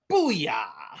 Booyah!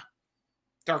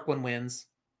 Dark One wins.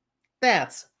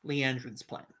 That's Liandrin's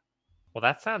plan. Well,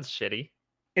 that sounds shitty.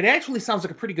 It actually sounds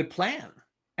like a pretty good plan.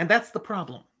 And that's the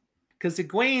problem. Because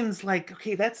Egwene's like,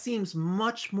 okay, that seems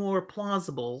much more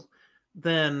plausible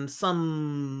than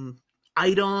some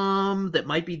item that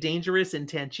might be dangerous in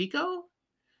Tanchico,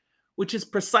 which is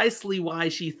precisely why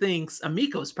she thinks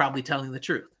Amiko's probably telling the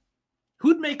truth.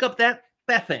 Who'd make up that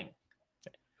thing?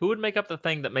 Who would make up the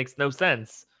thing that makes no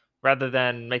sense rather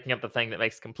than making up the thing that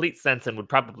makes complete sense and would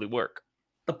probably work?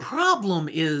 The problem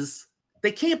is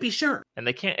they can't be sure. And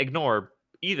they can't ignore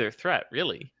either threat,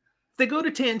 really. If they go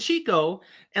to Tanchico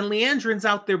and Liandrin's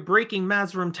out there breaking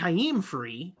Mazrim Taim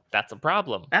free, that's a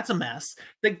problem. That's a mess.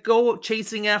 They go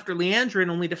chasing after Liandrin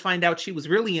only to find out she was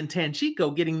really in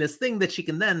Tanchico getting this thing that she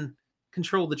can then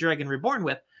control the Dragon Reborn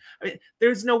with. I mean,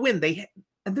 there's no win.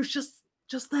 And there's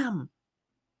just them.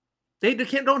 They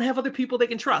don't have other people they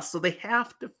can trust, so they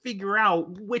have to figure out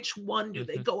which one do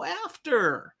they go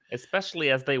after. Especially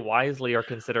as they wisely are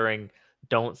considering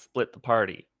don't split the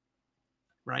party.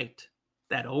 Right.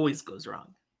 That always goes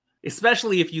wrong.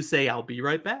 Especially if you say, I'll be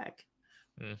right back.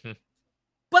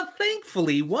 But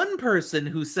thankfully, one person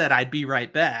who said I'd be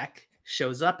right back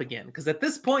shows up again. Because at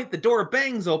this point, the door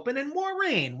bangs open and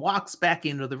Moiraine walks back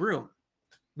into the room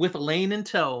with Elaine in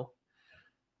tow.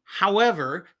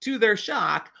 However, to their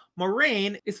shock,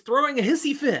 Moiraine is throwing a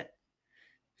hissy fit.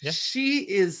 Yeah. She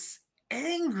is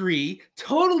angry,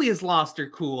 totally has lost her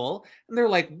cool, and they're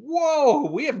like, whoa,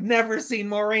 we have never seen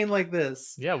Moiraine like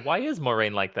this. Yeah, why is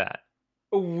Moiraine like that?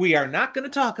 We are not going to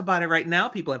talk about it right now.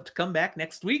 People have to come back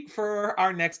next week for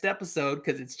our next episode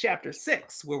because it's chapter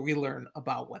 6 where we learn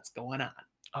about what's going on.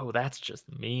 Oh, that's just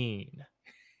mean.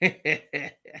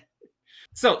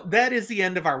 So that is the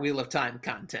end of our Wheel of Time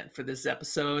content for this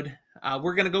episode.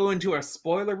 We're going to go into our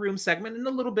spoiler room segment in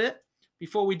a little bit.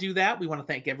 Before we do that, we want to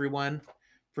thank everyone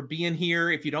for being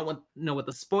here. If you don't know what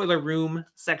the spoiler room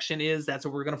section is, that's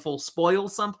where we're going to full spoil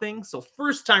something. So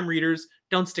first time readers,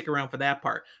 don't stick around for that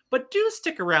part. But do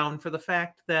stick around for the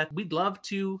fact that we'd love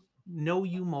to know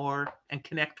you more and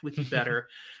connect with you better.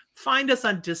 Find us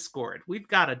on Discord. We've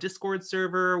got a Discord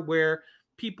server where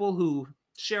people who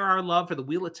share our love for the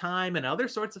Wheel of Time and other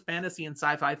sorts of fantasy and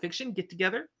sci-fi fiction, get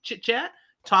together, chit chat,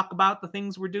 talk about the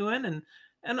things we're doing and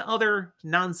other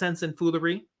nonsense and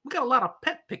foolery. We got a lot of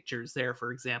pet pictures there,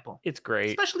 for example, It's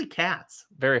great. especially cats.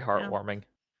 Very Yeah. heartwarming.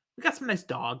 We got some nice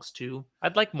dogs too.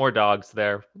 I'd like more dogs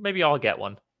there. Maybe I'll get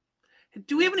one.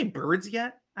 Do we have any birds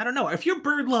yet? I don't know. If you're a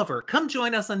bird lover, come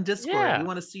join us on Discord. Yeah. We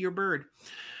want to see your bird.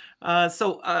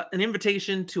 So an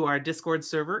invitation to our Discord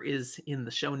server is in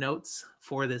the show notes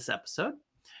for this episode.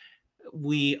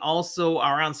 We also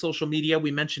are on social media.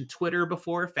 We mentioned Twitter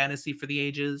before, Fantasy for the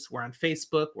Ages. We're on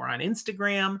Facebook. We're on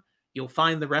Instagram. You'll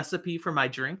find the recipe for my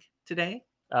drink today.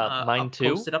 Mine I'll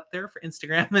too. post it up there for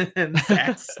Instagram, and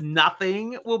Zach's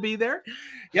nothing will be there.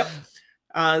 Yep.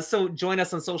 So join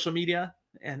us on social media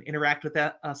and interact with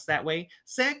us that way.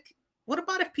 Zach, what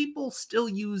about if people still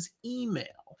use email?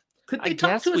 Could they I talk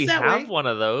guess to us we that have way? one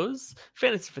of those.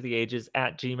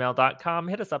 fantasyfortheages@gmail.com.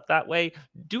 Hit us up that way.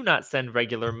 Do not send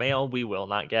regular mail. We will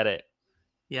not get it.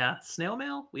 Yeah, snail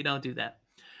mail? We don't do that.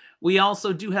 We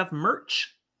also do have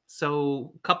merch.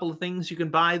 So, a couple of things you can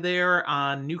buy there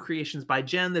on New Creations by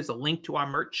Jen. There's a link to our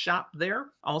merch shop there,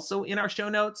 also in our show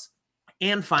notes.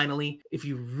 And finally, if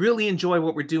you really enjoy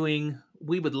what we're doing,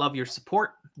 we would love your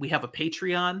support. We have a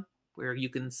Patreon where you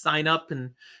can sign up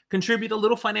and contribute a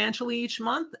little financially each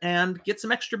month and get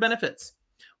some extra benefits.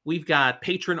 We've got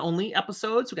patron only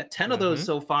episodes. We've got 10 of those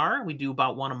so far. We do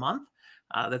about one a month.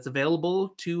 That's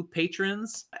available to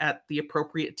patrons at the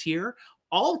appropriate tier.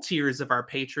 All tiers of our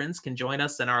patrons can join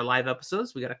us in our live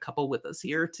episodes. We got a couple with us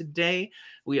here today.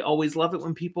 We always love it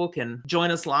when people can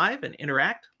join us live and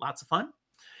interact. Lots of fun.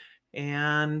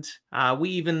 And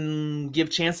we even give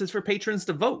chances for patrons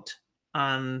to vote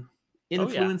on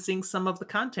influencing some of the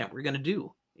content we're going to do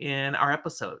in our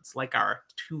episodes, like our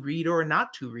to read or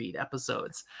not to read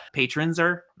episodes. Patrons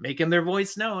are making their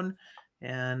voice known.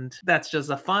 And that's just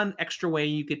a fun extra way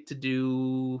you get to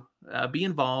do be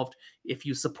involved if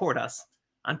you support us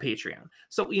on Patreon.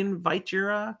 So we invite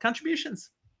your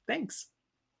contributions. Thanks.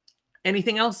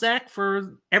 Anything else, Zach,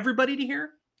 for everybody to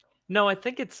hear? No, I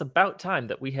think it's about time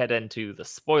that we head into the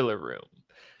spoiler room.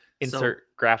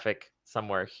 Insert graphic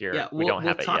somewhere here. Yeah, we don't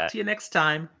have it talk yet. to you next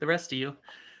time, the rest of you.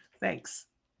 Thanks.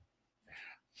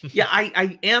 Yeah,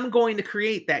 I am going to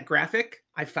create that graphic.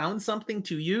 I found something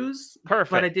to use,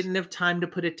 Perfect. but I didn't have time to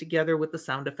put it together with the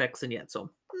sound effects in yet. So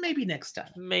maybe next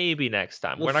time. Maybe next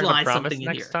time. We'll We're not going fly to promise something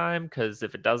in next here. time, because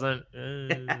if it doesn't...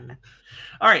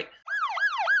 All right,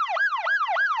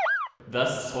 The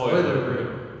spoiler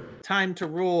room. time to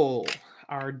roll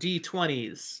our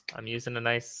D20s. I'm using a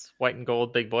nice white and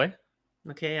gold big boy.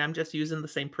 Okay, I'm just using the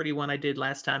same pretty one I did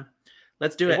last time.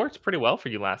 Let's do It it. worked pretty well for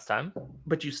you last time.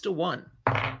 But you still won.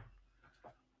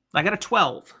 I got a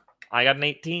 12. I got an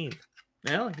 18.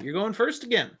 Well, you're going first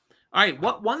again. All right,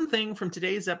 what one thing from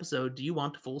today's episode do you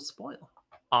want to full spoil?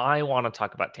 I want to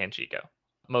talk about Tanchico.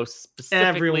 Most specifically...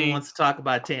 Everyone wants to talk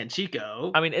about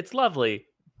Tanchico. I mean, it's lovely,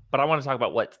 but I want to talk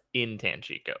about what's in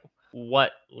Tanchico.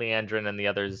 What Leandrin and the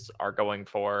others are going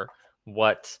for.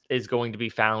 What is going to be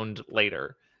found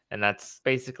later. And that's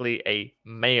basically a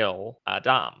male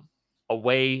Dom. A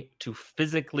way to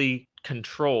physically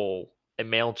control a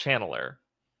male channeler.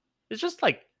 It's just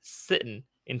like sitting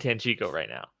in Tanchico right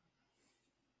now.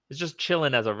 It's just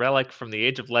chilling as a relic from the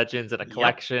Age of Legends in a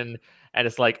collection. And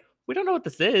it's like, we don't know what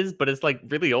this is, but it's like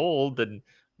really old and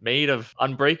made of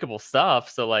unbreakable stuff.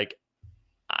 So like,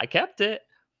 I kept it.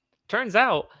 Turns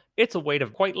out it's a way to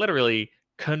quite literally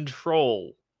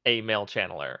control a male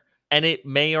channeler. And it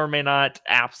may or may not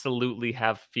absolutely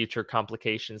have future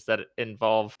complications that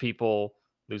involve people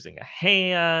losing a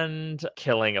hand,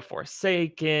 killing a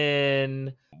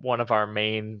Forsaken, one of our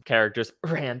main characters,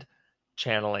 Rand,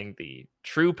 channeling the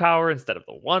true power instead of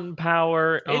the one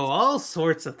power. All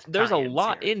sorts of There's a tie-ins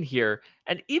lot here. in here.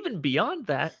 And even beyond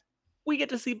that, we get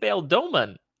to see Bail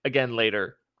Doman again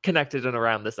later, connected and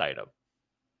around this item.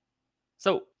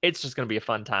 So it's just going to be a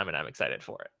fun time, and I'm excited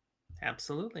for it.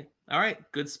 Absolutely. All right,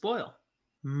 good spoil.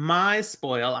 My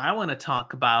spoil, I want to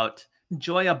talk about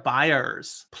Joya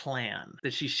Byers' plan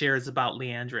that she shares about The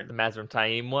Leandrin. Mazrim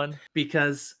Taim one.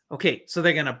 Because, okay, so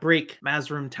they're going to break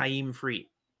Mazrim Taim free.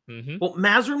 Mm-hmm. Well,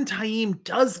 Mazrim Taim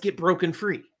does get broken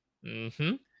free.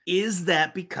 Mm-hmm. Is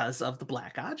that because of the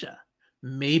Black Aja?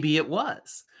 Maybe it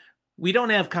was. We don't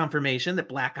have confirmation that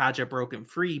Black Aja broke him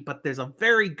free, but there's a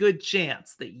very good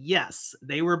chance that yes,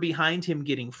 they were behind him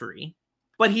getting free.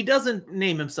 But he doesn't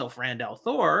name himself Randall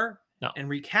Thor No. and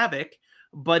wreak havoc,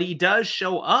 but he does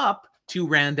show up to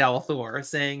Randall Thor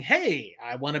saying, "Hey,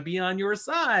 I want to be on your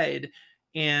side."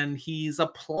 And he's a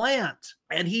plant,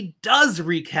 and he does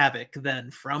wreak havoc then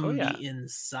Oh from yeah. the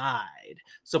inside.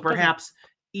 So Doesn't perhaps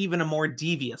even a more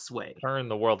devious way. turn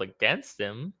the world against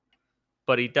him,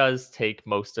 but he does take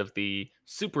most of the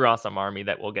super awesome army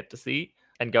that we'll get to see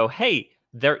and go, hey,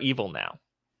 they're evil now.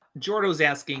 Jordo's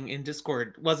asking in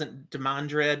Discord, wasn't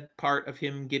Demandred part of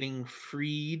him getting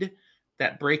freed?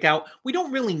 That breakout? We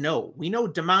don't really know. We know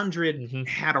Demandred Mhm.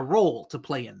 had a role to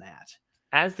play in that.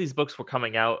 As these books were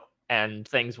coming out and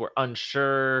things were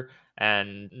unsure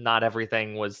and not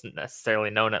everything was necessarily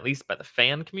known, at least by the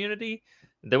fan community,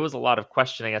 there was a lot of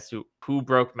questioning as to who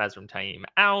broke Mazrim Taim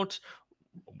out.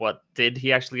 What did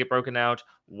he actually get broken out?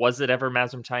 Was it ever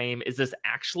Mazrim Taim? Is this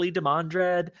actually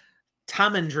Demandred?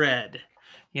 Tamandred,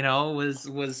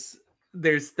 was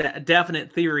there's that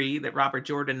definite theory that Robert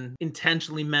Jordan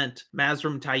intentionally meant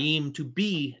Mazrim Taim to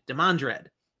be Demandred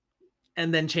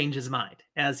and then change his mind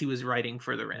as he was writing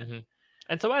further in. Mhm.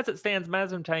 And so, as it stands,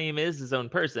 Mazrim Taim is his own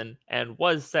person and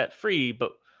was set free,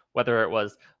 but whether it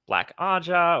was Black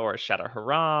Aja or Shadow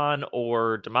Haran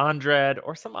or Demandred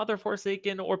or some other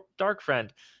Forsaken or Dark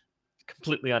Friend,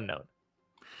 completely unknown.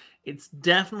 It's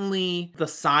definitely the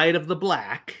side of the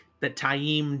black that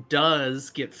Taim does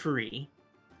get free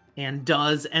and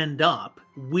does end up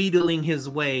wheedling his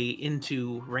way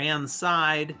into Rand's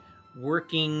side,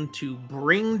 working to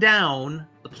bring down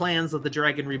the plans of the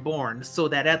Dragon Reborn so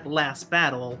that at the last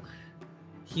battle,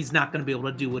 he's not going to be able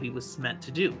to do what he was meant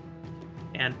to do.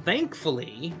 And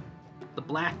thankfully, the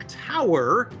Black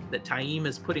Tower that Taim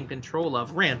is putting control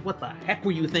of, Rand, what the heck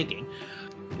were you thinking?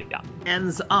 Yeah.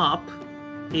 Ends up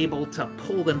able to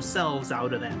pull themselves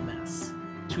out of that mess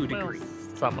to a Well, degree.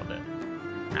 some of it.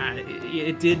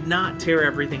 It did not tear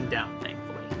everything down,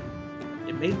 thankfully.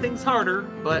 It made things harder,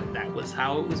 but that was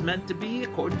how it was meant to be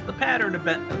according to the pattern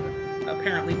event,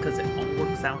 apparently, because it all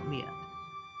works out in the end.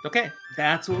 Okay,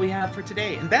 that's what we have for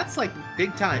today. And that's like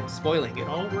big time spoiling. It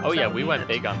all works Oh, yeah, out in we the went end.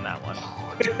 big on that one.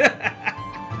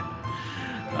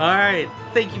 All right.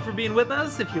 Thank you for being with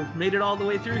us. If you've made it all the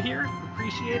way through here,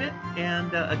 appreciate it.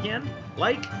 And again,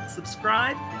 like,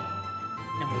 subscribe,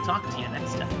 and we'll talk to you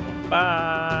next time.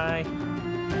 Bye.